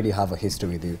 because they already have a history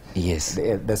with you. Yes.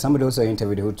 There's somebody also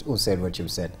interviewed who said what you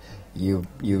said. You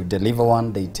deliver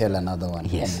one, they tell another one,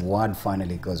 and word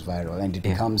finally goes viral, and it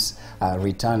becomes a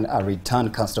return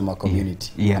customer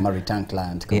community. I'm a return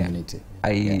client community.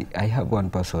 I have one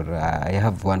person. I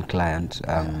have one client.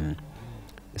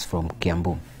 It's from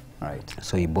Kiambu. Right.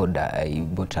 So he bought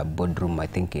a boardroom, I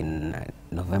think in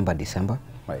November, December.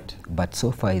 Right. But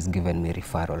so far he's given me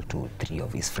referral to 3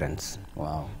 of his friends.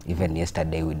 Wow. Even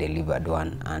yesterday we delivered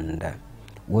one, and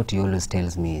what he always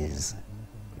tells me is,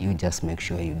 you just make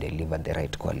sure you deliver the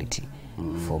right quality.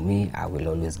 For me, I will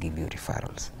always give you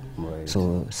referrals. Right.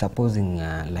 So supposing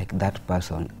like that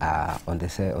person, on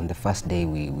the first day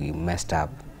we messed up,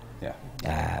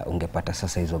 ungepata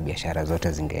sasa hizo biashara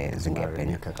zote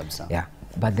zingepenya. Yeah.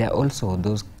 But there are also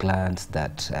those clients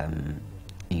that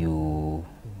you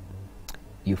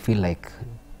feel like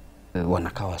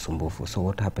wanakaa wasumbufu. So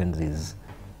what happens is,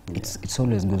 it's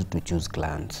always good to choose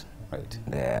clients. Right.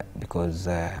 Because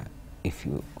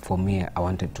for me, I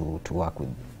wanted to work with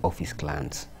office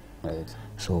clients. Right.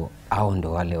 So hao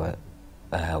ndo wale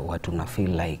watu na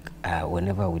feel like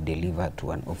whenever we deliver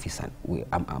to an office,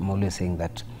 I'm always saying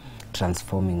that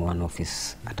transforming one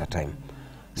office at a time.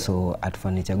 So at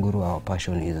Furniture Guru, our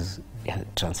passion is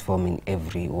transforming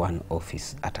every one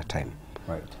office at a time.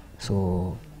 Right.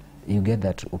 So you get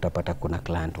that utapata kuna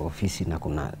client ofisi na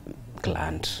kuna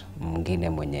client mwingine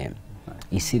mwenye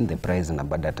he's seen the price na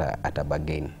bado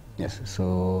atabagain. Yes.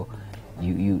 So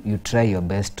you try your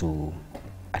best to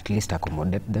at least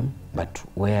accommodate them, but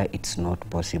where it's not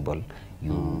possible,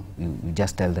 you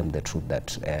just tell them the truth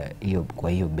that kwa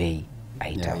hiyo bei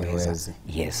haitaweza.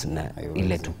 Yes, na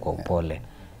ile tu kwa upole.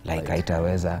 Like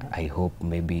haitaweza, I hope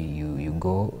maybe you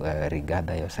go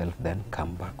regather yourself, then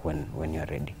come back when you're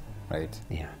ready. Right.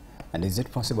 Yeah. And is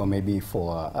it possible maybe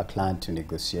for a client to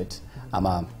negotiate?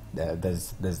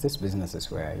 there's this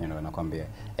businesses where, you know, nakwambia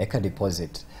eka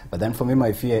deposit, but then for me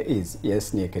my fear is,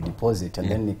 yes, ni eka deposit, and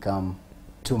then ni come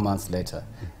 2 months later,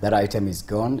 that item is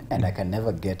gone, and I can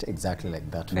never get exactly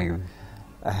like that.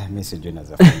 Miss Eugene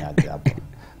as a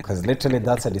because literally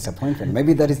that's a disappointment.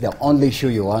 Maybe that is the only shoe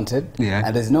you wanted,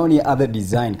 and there's no any other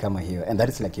design come here, and that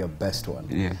is like your best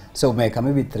one. So make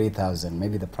maybe 3,000,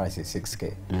 maybe the price is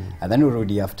 6K, and then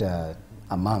already after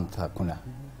a month hakuna.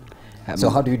 So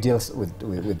how do you deal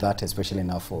with that, especially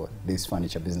now for this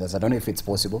furniture business? I don't know if it's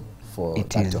possible for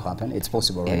that to happen. It's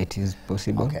possible, right? Yeah, it is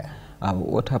possible. Okay.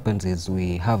 What happens is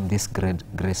we have this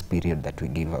grace period that we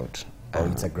give out. Oh,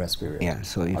 it's a grace period. Yeah.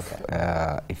 So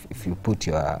if you put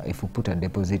a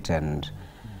deposit and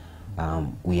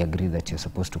we agree that you're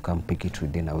supposed to come pick it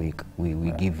within a week,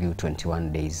 we give you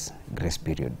 21 days grace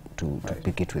period to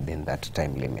pick it within that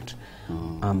time limit.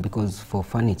 Because for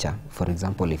furniture, for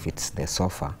example, if it's the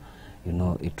sofa, you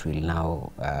know, it will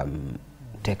now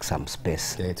take some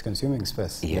space. Yeah, it's consuming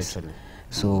space. Yes. Literally.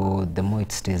 So the more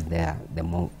it stays there, the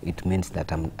more it means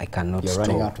that I cannot store.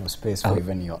 You're running out of space for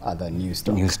even your other new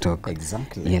stock. New stock.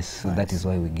 Exactly. Yes, so that is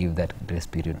why we give that grace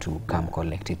period to come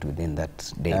collect it within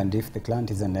that day. And if the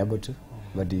client isn't able to,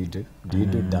 what do you do? Do you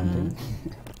do dumping?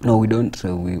 No, we don't.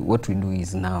 What we do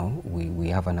is now we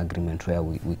have an agreement where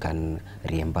we can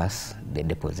reimburse the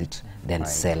deposit, then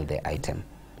sell the item.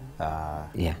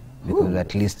 Yeah, because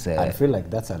at least... I feel like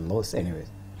that's a loss anyway.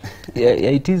 Yeah,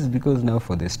 it is, because now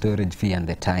for the storage fee and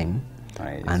the time,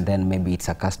 and then maybe it's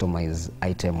a customized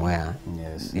item where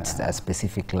it's a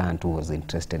specific client who was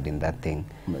interested in that thing.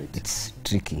 It's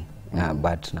tricky.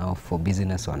 But now for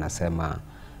business wanasema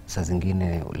saa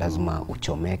zingine lazima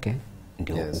uchomeke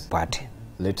ndio upate.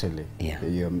 Literally,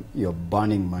 you're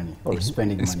burning money or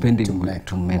spending money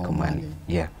to make more money.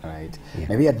 Yeah, right.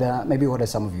 Maybe what are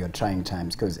some of your trying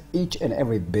times? Because each and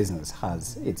every business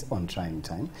has its own trying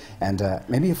time. And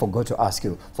maybe I forgot to ask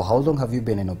you, for how long have you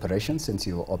been in operation since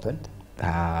you opened?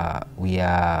 We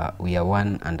are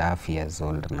 1.5 years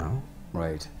old now.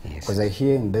 Right. Because I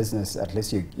hear in business, at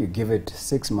least you give it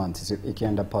 6 months. If you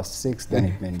end up past 6, then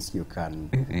it means you can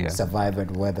survive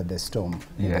and weather the storm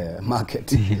in the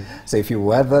market. So if you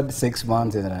weathered 6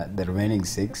 months and the remaining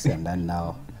 6, and then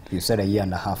now you said 1.5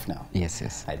 years now.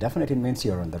 Yes. It definitely means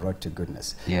you're on the road to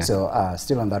goodness. So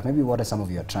still on that, maybe what are some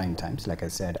of your trying times? Like I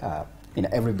said, in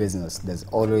every business, there's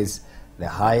always the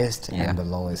highest and the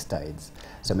lowest tides.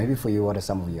 So maybe for you, what are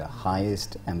some of your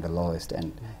highest and the lowest,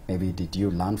 and maybe did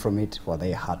you learn from it? Were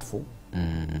they hurtful?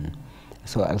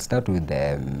 So I'll start with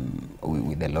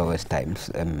the lowest times.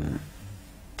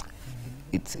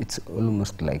 It's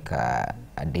almost like a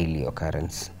daily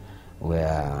occurrence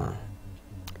where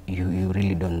you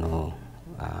really don't know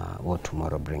what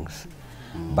tomorrow brings.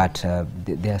 But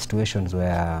there are situations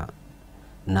where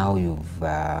now you've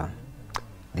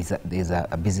there's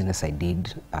a business I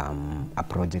did, a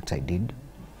project I did.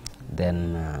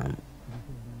 Then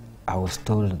I was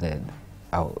told that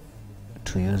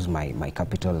to use my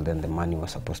capital, then the money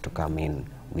was supposed to come in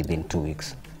within 2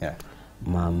 weeks.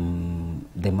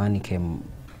 The money came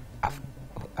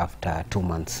after 2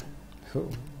 months.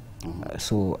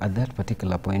 So at that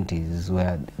particular point is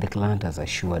where the client has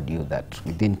assured you that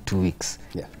within 2 weeks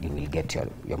you will get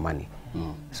your money.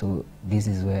 So this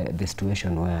is where the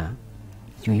situation where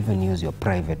you even use your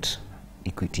private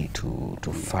equity to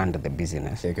fund the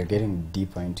business. So you're getting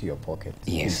deeper into your pocket,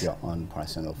 into your own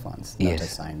personal funds, not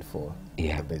assigned for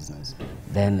the business.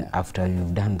 Then after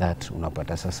you've done that,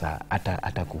 unapata sasa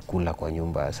hata kukula kwa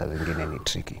nyumba saa zingine ni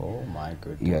tricky. Oh my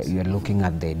goodness. You're looking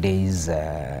at the days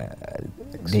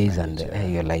and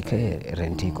you're like, hey,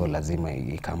 rent iko lazima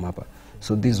ikam hapa.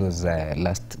 So this was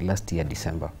last year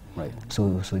December.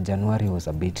 So January was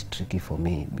a bit tricky for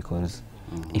me, because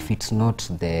if it's not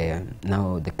the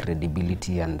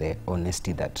credibility and the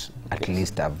honesty that at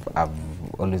least I've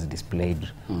always displayed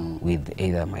with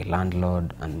either my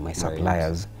landlord and my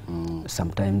suppliers,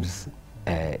 sometimes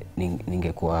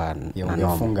ningekuwa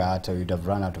nafunga hata you'd have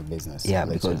run out of business.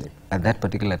 Because at that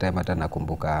particular time hata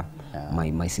nakumbuka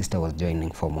my sister was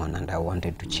joining Form 1 and I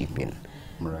wanted to chip in.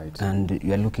 And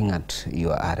you are looking at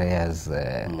your arrears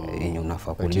yenye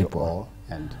unafaa kulipo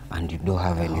and you don't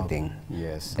have anything.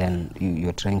 Then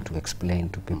you're trying to explain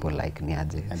to people like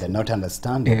niaje. And they're not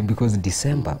understanding. Because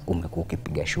December umekuwa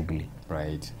ukipiga shughuli.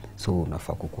 So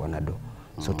unafaa kukuwa na do.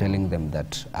 So telling them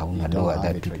that hauna do at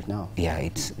that right now.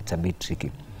 It's a bit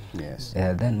tricky.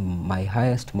 Then my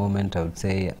highest moment, I would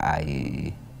say,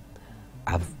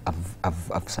 I've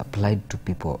supplied to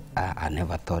people I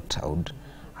never thought I would.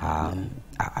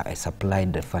 I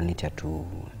supplied the furniture to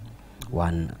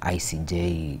one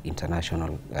ICJ,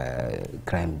 International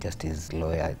Crime Justice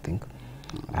Lawyer, I think.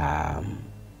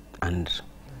 And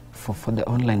for the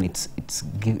online,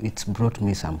 it's brought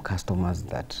me some customers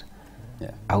that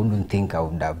I wouldn't think I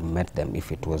would have met them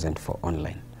if it wasn't for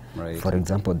online. Right. For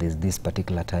example, there's this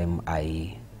particular time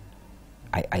I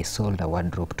sold a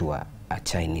wardrobe to a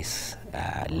Chinese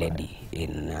lady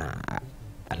in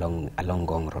along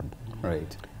Gong Road.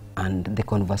 Right. And the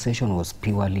conversation was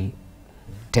purely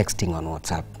texting on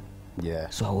WhatsApp. Yeah.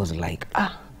 So I was like,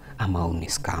 I'm a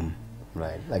scam.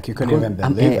 Right. Like you couldn't even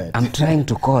believe it. I'm trying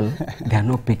to call, they are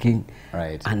not picking.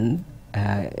 Right. And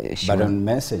but on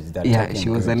message that she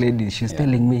was a lady. She's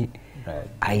telling me,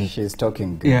 right. She's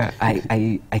talking good. Yeah,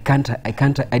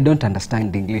 I don't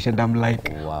understand English, and I'm like,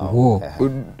 wow.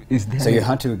 Whoa, is there? So you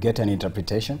had to get an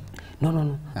interpretation?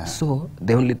 No. So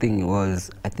the only thing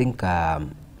was, I think now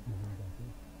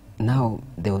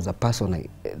there was a person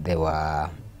they were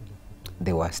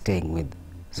staying with,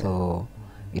 so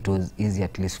it was easy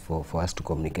at least for us to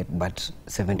communicate. But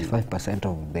 75%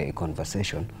 of the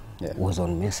conversation was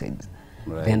on message.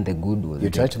 Right. Then the good was,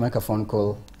 you tried to make a phone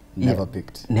call, never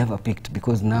picked. Never picked,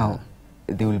 because now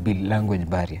there will be language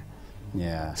barrier.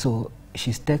 Yeah. So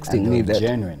she's texting me that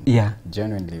genuine. Yeah.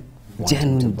 Genuinely.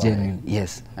 Genuine.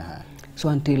 Yes. So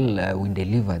until we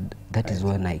delivered, that is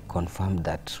when I confirmed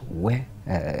that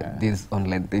this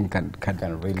online thing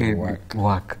can really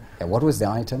work. What was the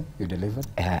item you delivered?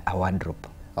 A wardrobe.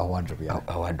 A wardrobe, yeah.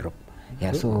 A wardrobe.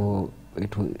 Yeah. So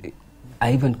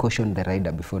I even cautioned the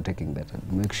rider before taking that,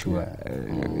 make sure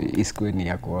iskweni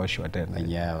ya kuoshwa tena.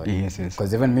 Yeah. Yes.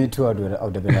 Because even me too, I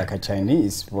would have been like a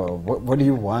Chinese. Well, what do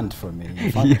you want from me?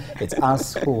 In fact, it's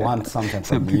us who want something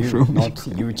from you, not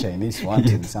you Chinese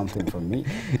wanting something from me.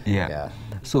 Yeah.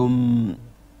 So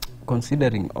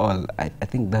considering all, I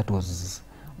think that was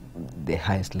the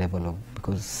highest level of,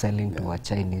 because selling to a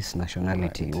Chinese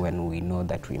nationality when we know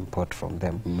that we import from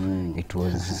them, it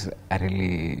was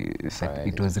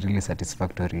it was really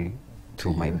satisfactory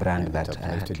to my brand that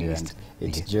at least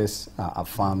it's just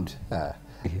affirmed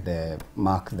the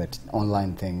mark that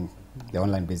the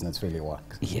online business really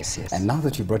works. Yes. And now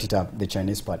that you brought it up, the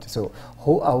Chinese part, so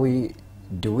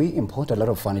do we import a lot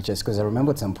of furniture? Because I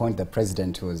remember at some point the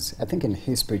president was, I think in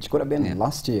his speech, could have been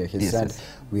last year, he said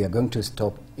we are going to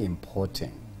stop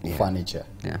importing furniture.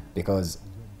 Because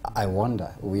I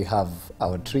wonder, we have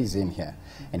our trees in here.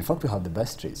 In fact, we have the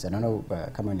best trees. I don't know,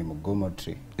 kama ni Mugumo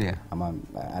tree. I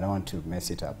don't want to mess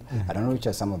it up. I don't know which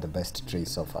are some of the best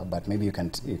trees so far, but maybe you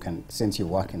can, since you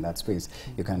work in that space,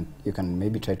 you can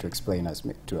maybe try to explain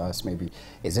to us maybe,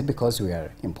 is it because we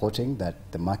are importing that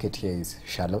the market here is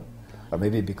shallow? Or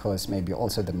maybe because maybe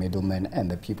also the middlemen and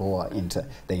the people who are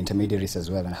the intermediaries as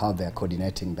well, and how they're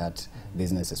coordinating that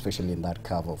business, especially in that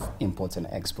curve of imports and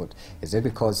export. Is it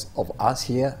because of us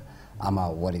here,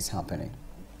 Ama, what is happening?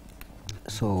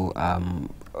 So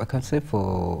I can say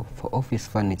for office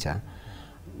furniture,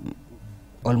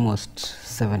 almost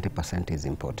 70% is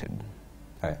imported.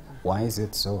 Right. Why is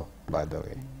it so, by the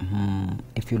way?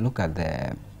 If you look at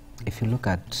the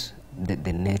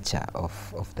nature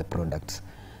of the products,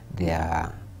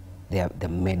 they're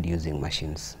made using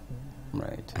machines.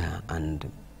 Right. And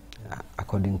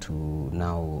according to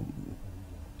now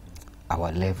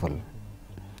our level,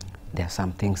 there are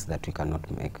some things that we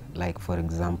cannot make. Like, for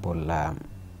example, a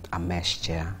mesh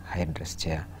chair, headrest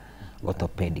chair,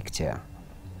 orthopedic chair.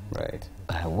 Right.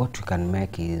 What we can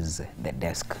make is the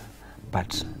desk.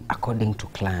 But according to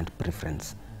client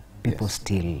preference, people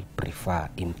still prefer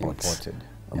imported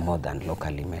more than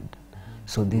locally made.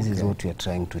 So this is what we are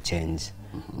trying to change,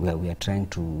 where we are trying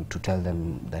to tell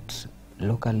them that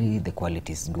locally the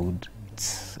quality is good,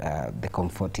 it's, the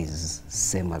comfort is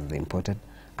same as the imported,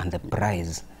 and the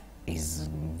price is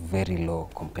very low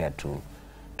compared to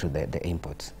the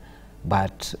imports.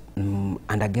 But and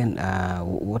again,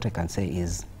 what I can say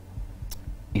is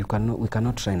we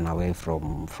cannot run away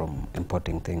from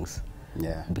importing things,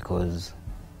 because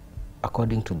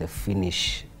according to the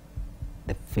finish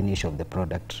of the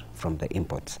product from the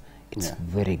imports, it's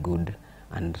very good,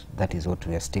 and that is what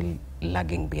we are still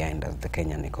lagging behind as the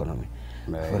Kenyan economy.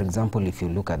 For example, if you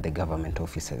look at the government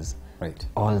offices,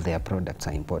 all their products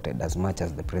are imported, as much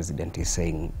as the president is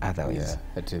saying otherwise.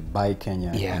 To buy Kenya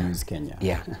and use Kenya.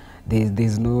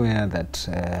 There's nowhere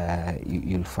that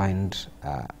you'll find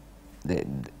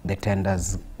the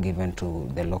tenders given to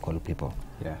the local people.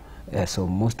 So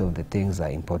most of the things are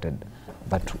imported.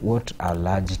 But what I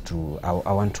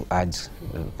want to urge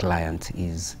clients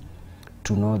is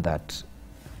to know that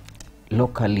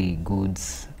locally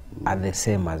goods are the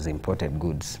same as imported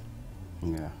goods.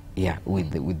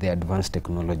 With the advanced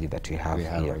technology that we have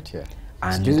here.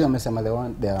 And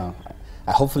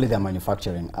Hopefully they're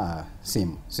manufacturing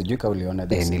SIM. Sujuka uliona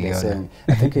this. They're saying,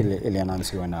 I think ili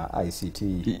announce you on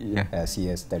ICT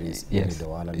CS, that is the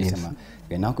wala.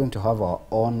 We're now going to have our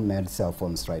own made cell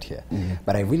phones right here.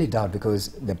 But I really doubt, because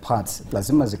the parts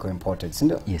lazima ziko imported,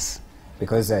 sindo? Yes.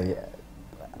 Because I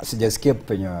sijasikia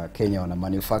penye Kenya wana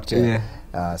manufacture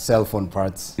cell phone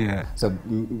parts. So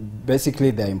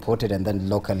basically they're imported and then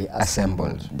locally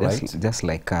assembled, right? Just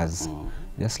like cars.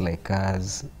 Just like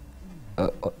cars,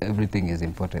 everything is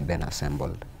imported then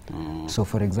assembled. So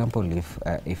for example,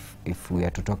 if we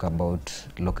are to talk about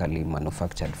locally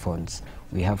manufactured phones,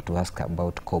 we have to ask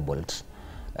about cobalt.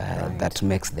 That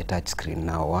makes the touch screen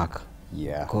now work.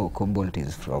 Cobalt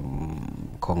is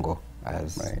from Congo,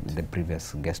 as the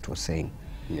previous guest was saying.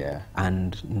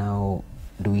 And now,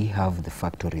 do we have the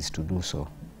factories to do so?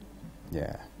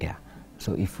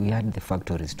 So if we had the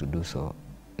factories to do so,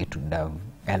 it would have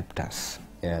helped us.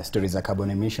 Stories za carbon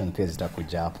emission pia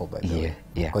zitakuja hapo by the way.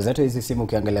 Because hata hizi simu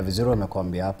ukiangalia vizuri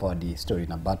wamekuambia hapo hadi story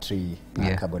na battery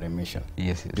na carbon emission.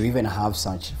 Do we even have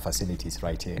such facilities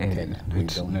right here in Kenya? We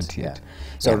don't. Not yet.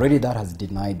 So already that has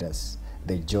denied us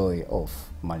the joy of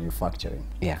manufacturing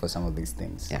for some of these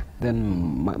things.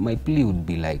 Then my plea would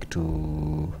be like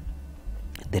to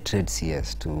the trade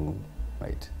CS to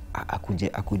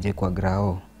akuje kwa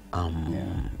grao.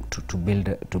 To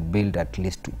build at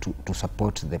least to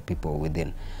support the people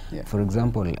within. For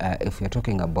example, if you're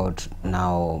talking about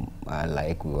now,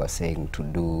 like we were saying, to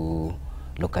do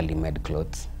locally made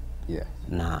clothes,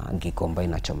 na gikomba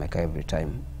inachomeka every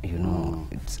time, you know,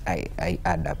 I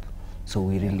add up. So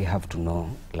we really have to know,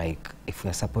 like, if we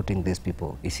are supporting these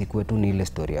people, isikuwe tu ni ile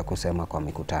story ya kusema kwa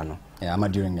mikutano. Ama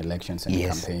during elections and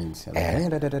campaigns, like,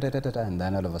 and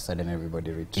then all of a sudden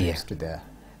everybody retreats to their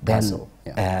then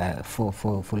for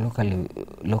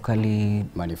locally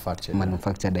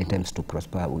manufactured items to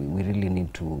prosper, we really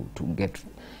need to get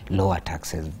lower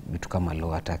taxes,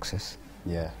 lower taxes.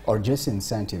 Or just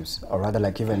incentives, or rather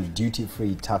like even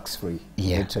duty-free, tax-free,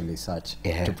 literally such,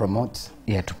 to promote.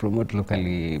 To promote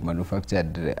locally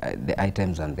manufactured the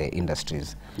items and the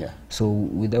industries. So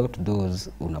without those,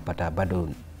 unapata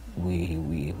bado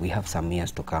we have some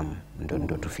years to come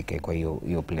ndo tufike kwa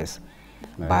hiyo place.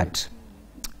 But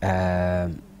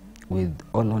with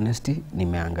all honesty,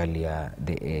 nimeangalia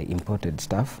the imported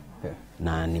stuff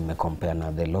na nimecompare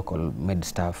na the local made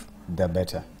stuff. They're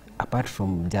better. Apart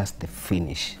from just the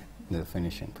finish, the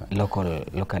finishing part.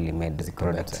 Locally made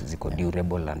products ziko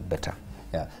durable and better.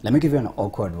 Let me give you an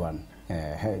awkward one.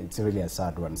 It's really a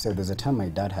sad one. So there's a time my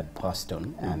dad had passed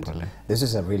on, and this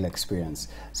is a real experience.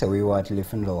 So we were at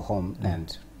Lifinlow home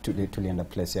and tulienda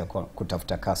place ya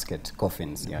kutafuta casket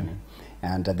coffins, yani.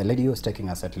 And the lady who was taking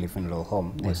us at Lifinlow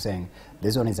home was saying,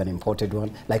 this one is an imported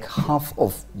one. Like half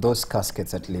of those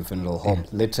caskets at Lifinlow home,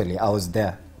 literally, I was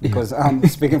there. Because I'm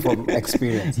speaking from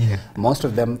experience. Most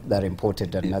of them that are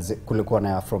imported, and kulikuwa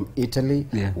na from Italy,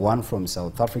 one from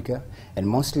South Africa, and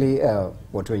mostly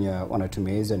watu wenye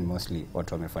wanatumia hizo and mostly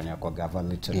watu wamefanya kwa gava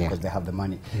literally because they have the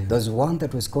money. There's one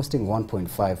that was costing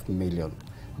 1.5 million.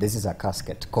 This is a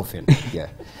casket, coffin.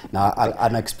 Now,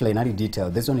 I'll explain any detail.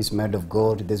 This one is made of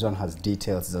gold. This one has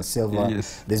details, the silver.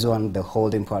 This one, the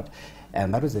holding part.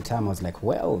 And that was the time I was like,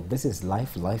 well, this is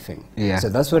lifing. So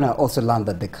that's when I also learned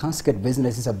that the casket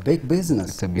business is a big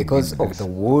business because of the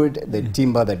wood, the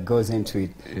timber that goes into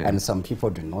it. And some people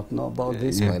do not know about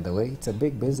this, by the way. It's a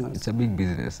big business. It's a big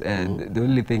business. And the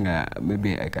only thing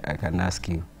maybe I can ask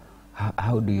you,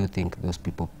 how do you think those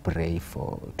people pray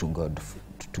to God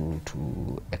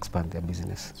to expand their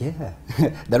business?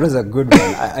 That was a good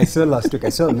one. I saw last week, I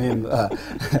saw a meme,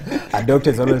 a doctor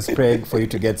is always praying for you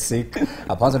to get sick.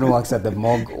 A person who works at the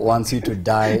morgue wants you to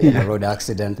die in a road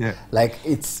accident. Like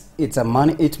it's a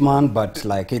man-eat man, but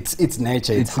like it's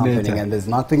nature, it's happening nature. And there's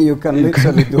nothing you can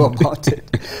literally do about it.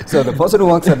 So the person who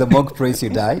works at the morgue prays you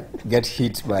die, get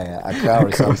hit by a car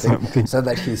or something, so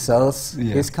that he sells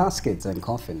his caskets and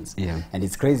coffins. And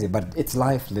it's crazy, but it's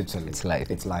life literally. It's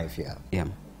life,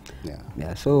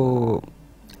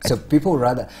 So people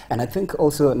rather, and I think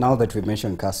also now that we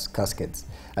mentioned caskets,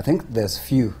 I think there's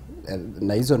few,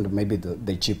 maybe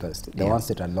the cheapest, the ones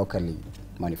that are locally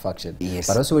manufactured.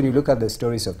 But also when you look at the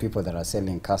stories of people that are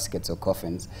selling caskets or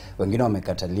coffins, wengine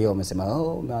wamekatalia, wamesema,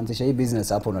 umeanzisha hii business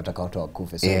hapo unataka watu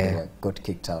wakufe, so they got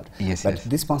kicked out. But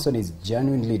this person is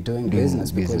genuinely doing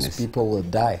business because people will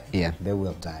die. They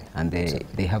will die. And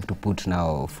they have to put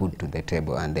now food to the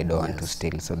table, and they don't want to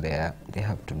steal, so they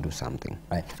have to do something.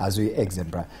 Right. As we exit,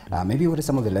 maybe what are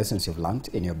some of the lessons you've learned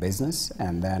in your business,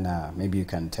 and then maybe you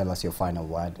can tell us your final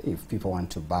word. If people want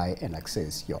to buy and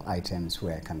access your items,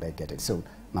 where can they get it? So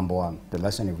Number one, the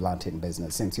lesson you've learned in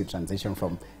business since you transition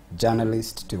from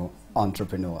journalist to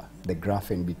entrepreneur, the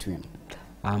graph in between.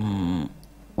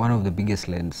 One of the biggest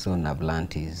lessons I've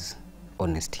learned is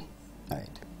honesty.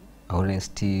 Right.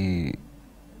 Honesty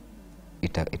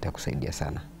itakusaidia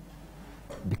sana,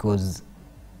 because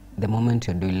the moment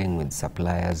you're dealing with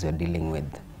suppliers, you're dealing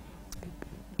with,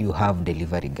 you have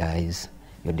delivery guys,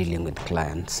 you're dealing with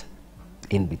clients,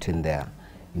 in between there,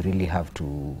 you really have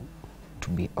to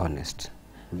be honest.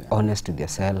 Yeah. Honest with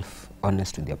yourself,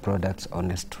 honest with your products,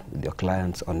 honest with your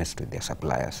clients, honest with your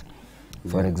suppliers.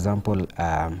 Yeah. For example,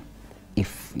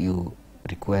 if you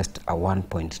request a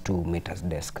 1.2 meters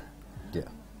desk, yeah,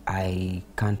 I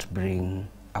can't bring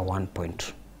a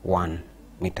 1.1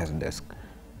 meters desk,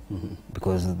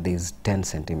 because there's 10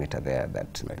 centimeter there,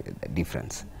 that the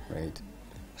difference. Right.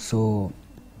 So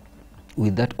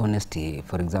with that honesty,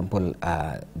 for example,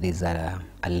 there's a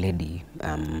lady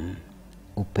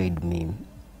who paid me,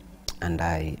 and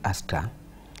I asked her,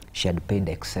 she had paid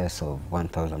excess of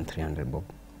 1,300 bob.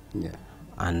 Yeah.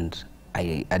 And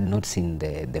I had not seen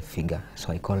the figure,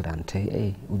 so I called her and said,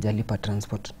 hey, ujalipa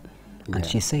transport? Yeah. And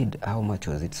she said, how much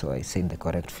was it? So I said the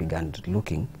correct figure, and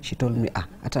looking, she told me,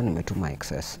 hata nimetuma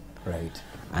excess. Right.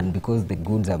 And because the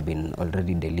goods have been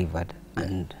already delivered, yeah,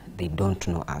 and they don't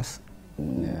know us,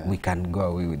 yeah, we can go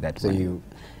away with that. So money.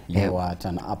 You are at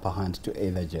an upper hand to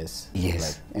either just,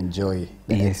 yes, like, enjoy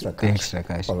the, yes, extra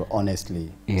cash, or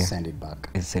honestly, yeah, send it back.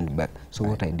 Send it back. So right,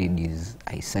 what I did is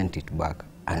I sent it back,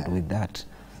 and yeah, with that,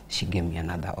 she gave me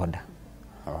another order.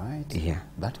 All right. Yeah.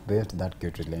 That built that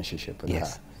good relationship with,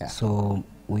 yes, her. Yeah. So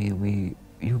you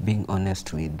being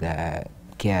honest with the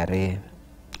KRA.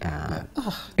 Yeah.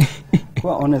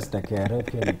 Well, honest, the KRA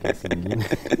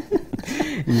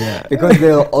yeah, because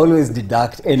they'll always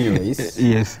deduct anyways.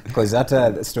 Yes, because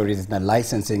that story is the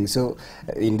licensing, so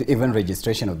even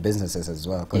registration of businesses as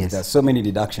well, because yes, there's so many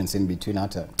deductions in between.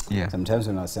 Yeah. Sometimes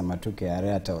when I say matuke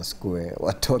areta or square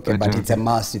or toke, but it's a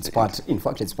must. It's part. In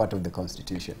fact, it's part of the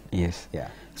constitution. Yes. Yeah.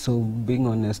 So being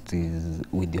honest is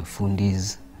with your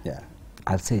fundis. Yeah.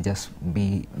 I'd say just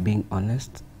being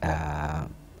honest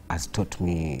has taught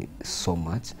me so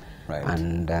much. Right.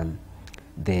 And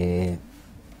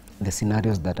the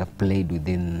scenarios that I've played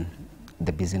within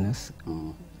the business,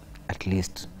 at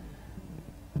least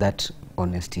that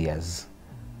honesty has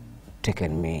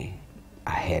taken me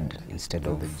ahead instead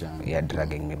of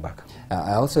dragging me back.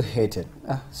 I also hate it.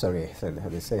 Sorry,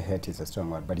 they say hate is a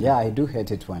strong word, but yeah, I do hate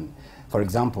it when, for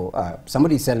example,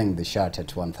 somebody's selling the shirt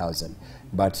at 1,000,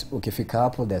 but ukifika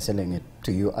hapo they're selling it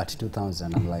to you at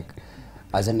 2,000. I'm like,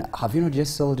 as in, have you not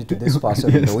just sold it to this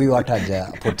person? Yes. We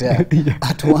wataja potea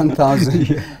at 1,000,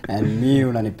 yeah, and me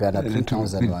unanipea at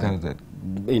 3,000.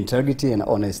 Integrity and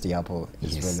honesty hapo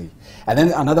is, yes, really. And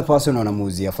then another person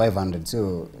unamuzia 500.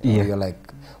 So yeah, you're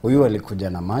like, huyu alikuja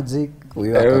na magic,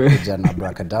 huyu akakuja na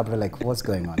abracadabra. Like, what's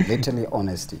going on? Literally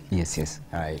honesty. Yes, yes.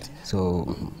 All right.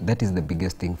 So that is the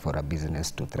biggest thing for a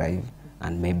business to thrive,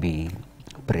 and maybe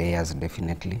prayers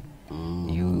definitely.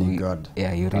 God,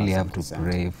 yeah, you really have to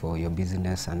pray for your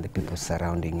business and the people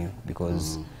surrounding you,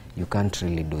 because you can't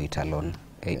really do it alone.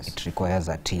 Yes. It requires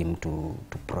a team to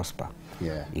prosper.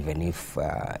 Yeah. Even if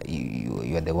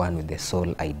you're the one with the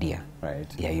sole idea.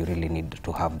 Right. Yeah, you really need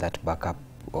to have that backup,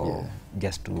 or yeah,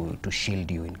 just to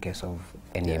shield you in case of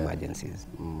any, yeah, emergencies.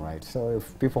 Right. So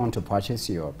if people want to purchase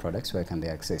your products, where can they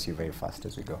access you very fast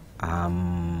as we go?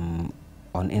 On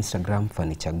Instagram,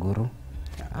 Furniture Guru.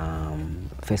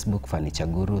 Facebook, Furniture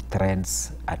Guru.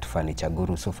 Threads at Furniture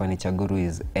Guru. So Furniture Guru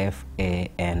is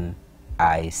FANICHA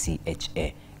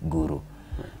Guru.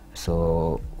 Right.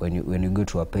 So when you go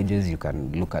to our pages, you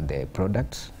can look at the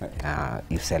products. Right.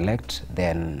 You select,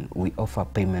 then we offer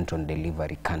payment on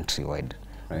delivery countrywide.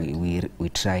 Right. We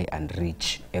try and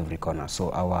reach every corner.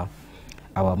 So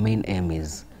our main aim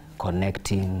is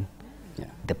connecting, yeah,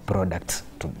 the products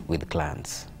with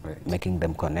clients, right, making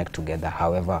them connect together,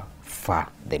 however far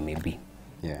they may be,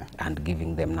 yeah, and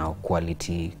giving them now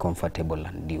quality, comfortable,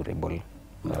 and durable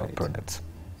products.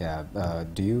 Yeah.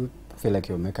 Do you feel like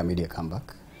you'll make a media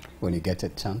comeback when you get a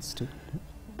chance to?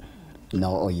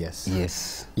 No or yes?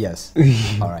 Yes. Yes.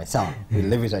 All right, Sam, we'll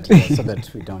leave it at here so that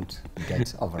we don't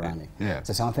get overrunning. Yeah.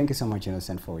 So Sam, thank you so much,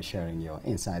 Innocent, for sharing your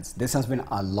insights. This has been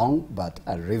a long but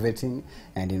a riveting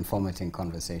and informative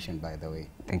conversation, by the way.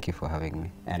 Thank you for having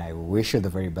me. And I wish you the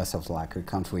very best of luck. We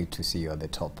can't wait to see you at the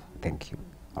top. Thank you.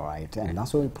 All right, and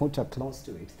that's what we put a close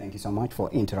to it. Thank you so much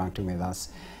for interacting with us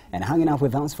and hanging out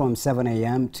with us from 7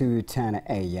 a.m. to 10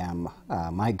 a.m.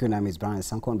 My good name is Brian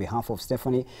Sakwa. On behalf of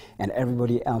Stephanie and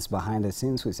everybody else behind the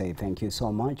scenes, we say thank you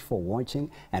so much for watching,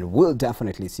 and we'll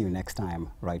definitely see you next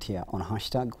time right here on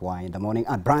hashtag Why in the Morning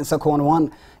at Brian Sakwa on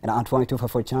 1 and at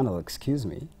Y254 channel. Excuse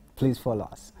me. Please follow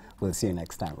us. We'll see you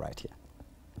next time right here.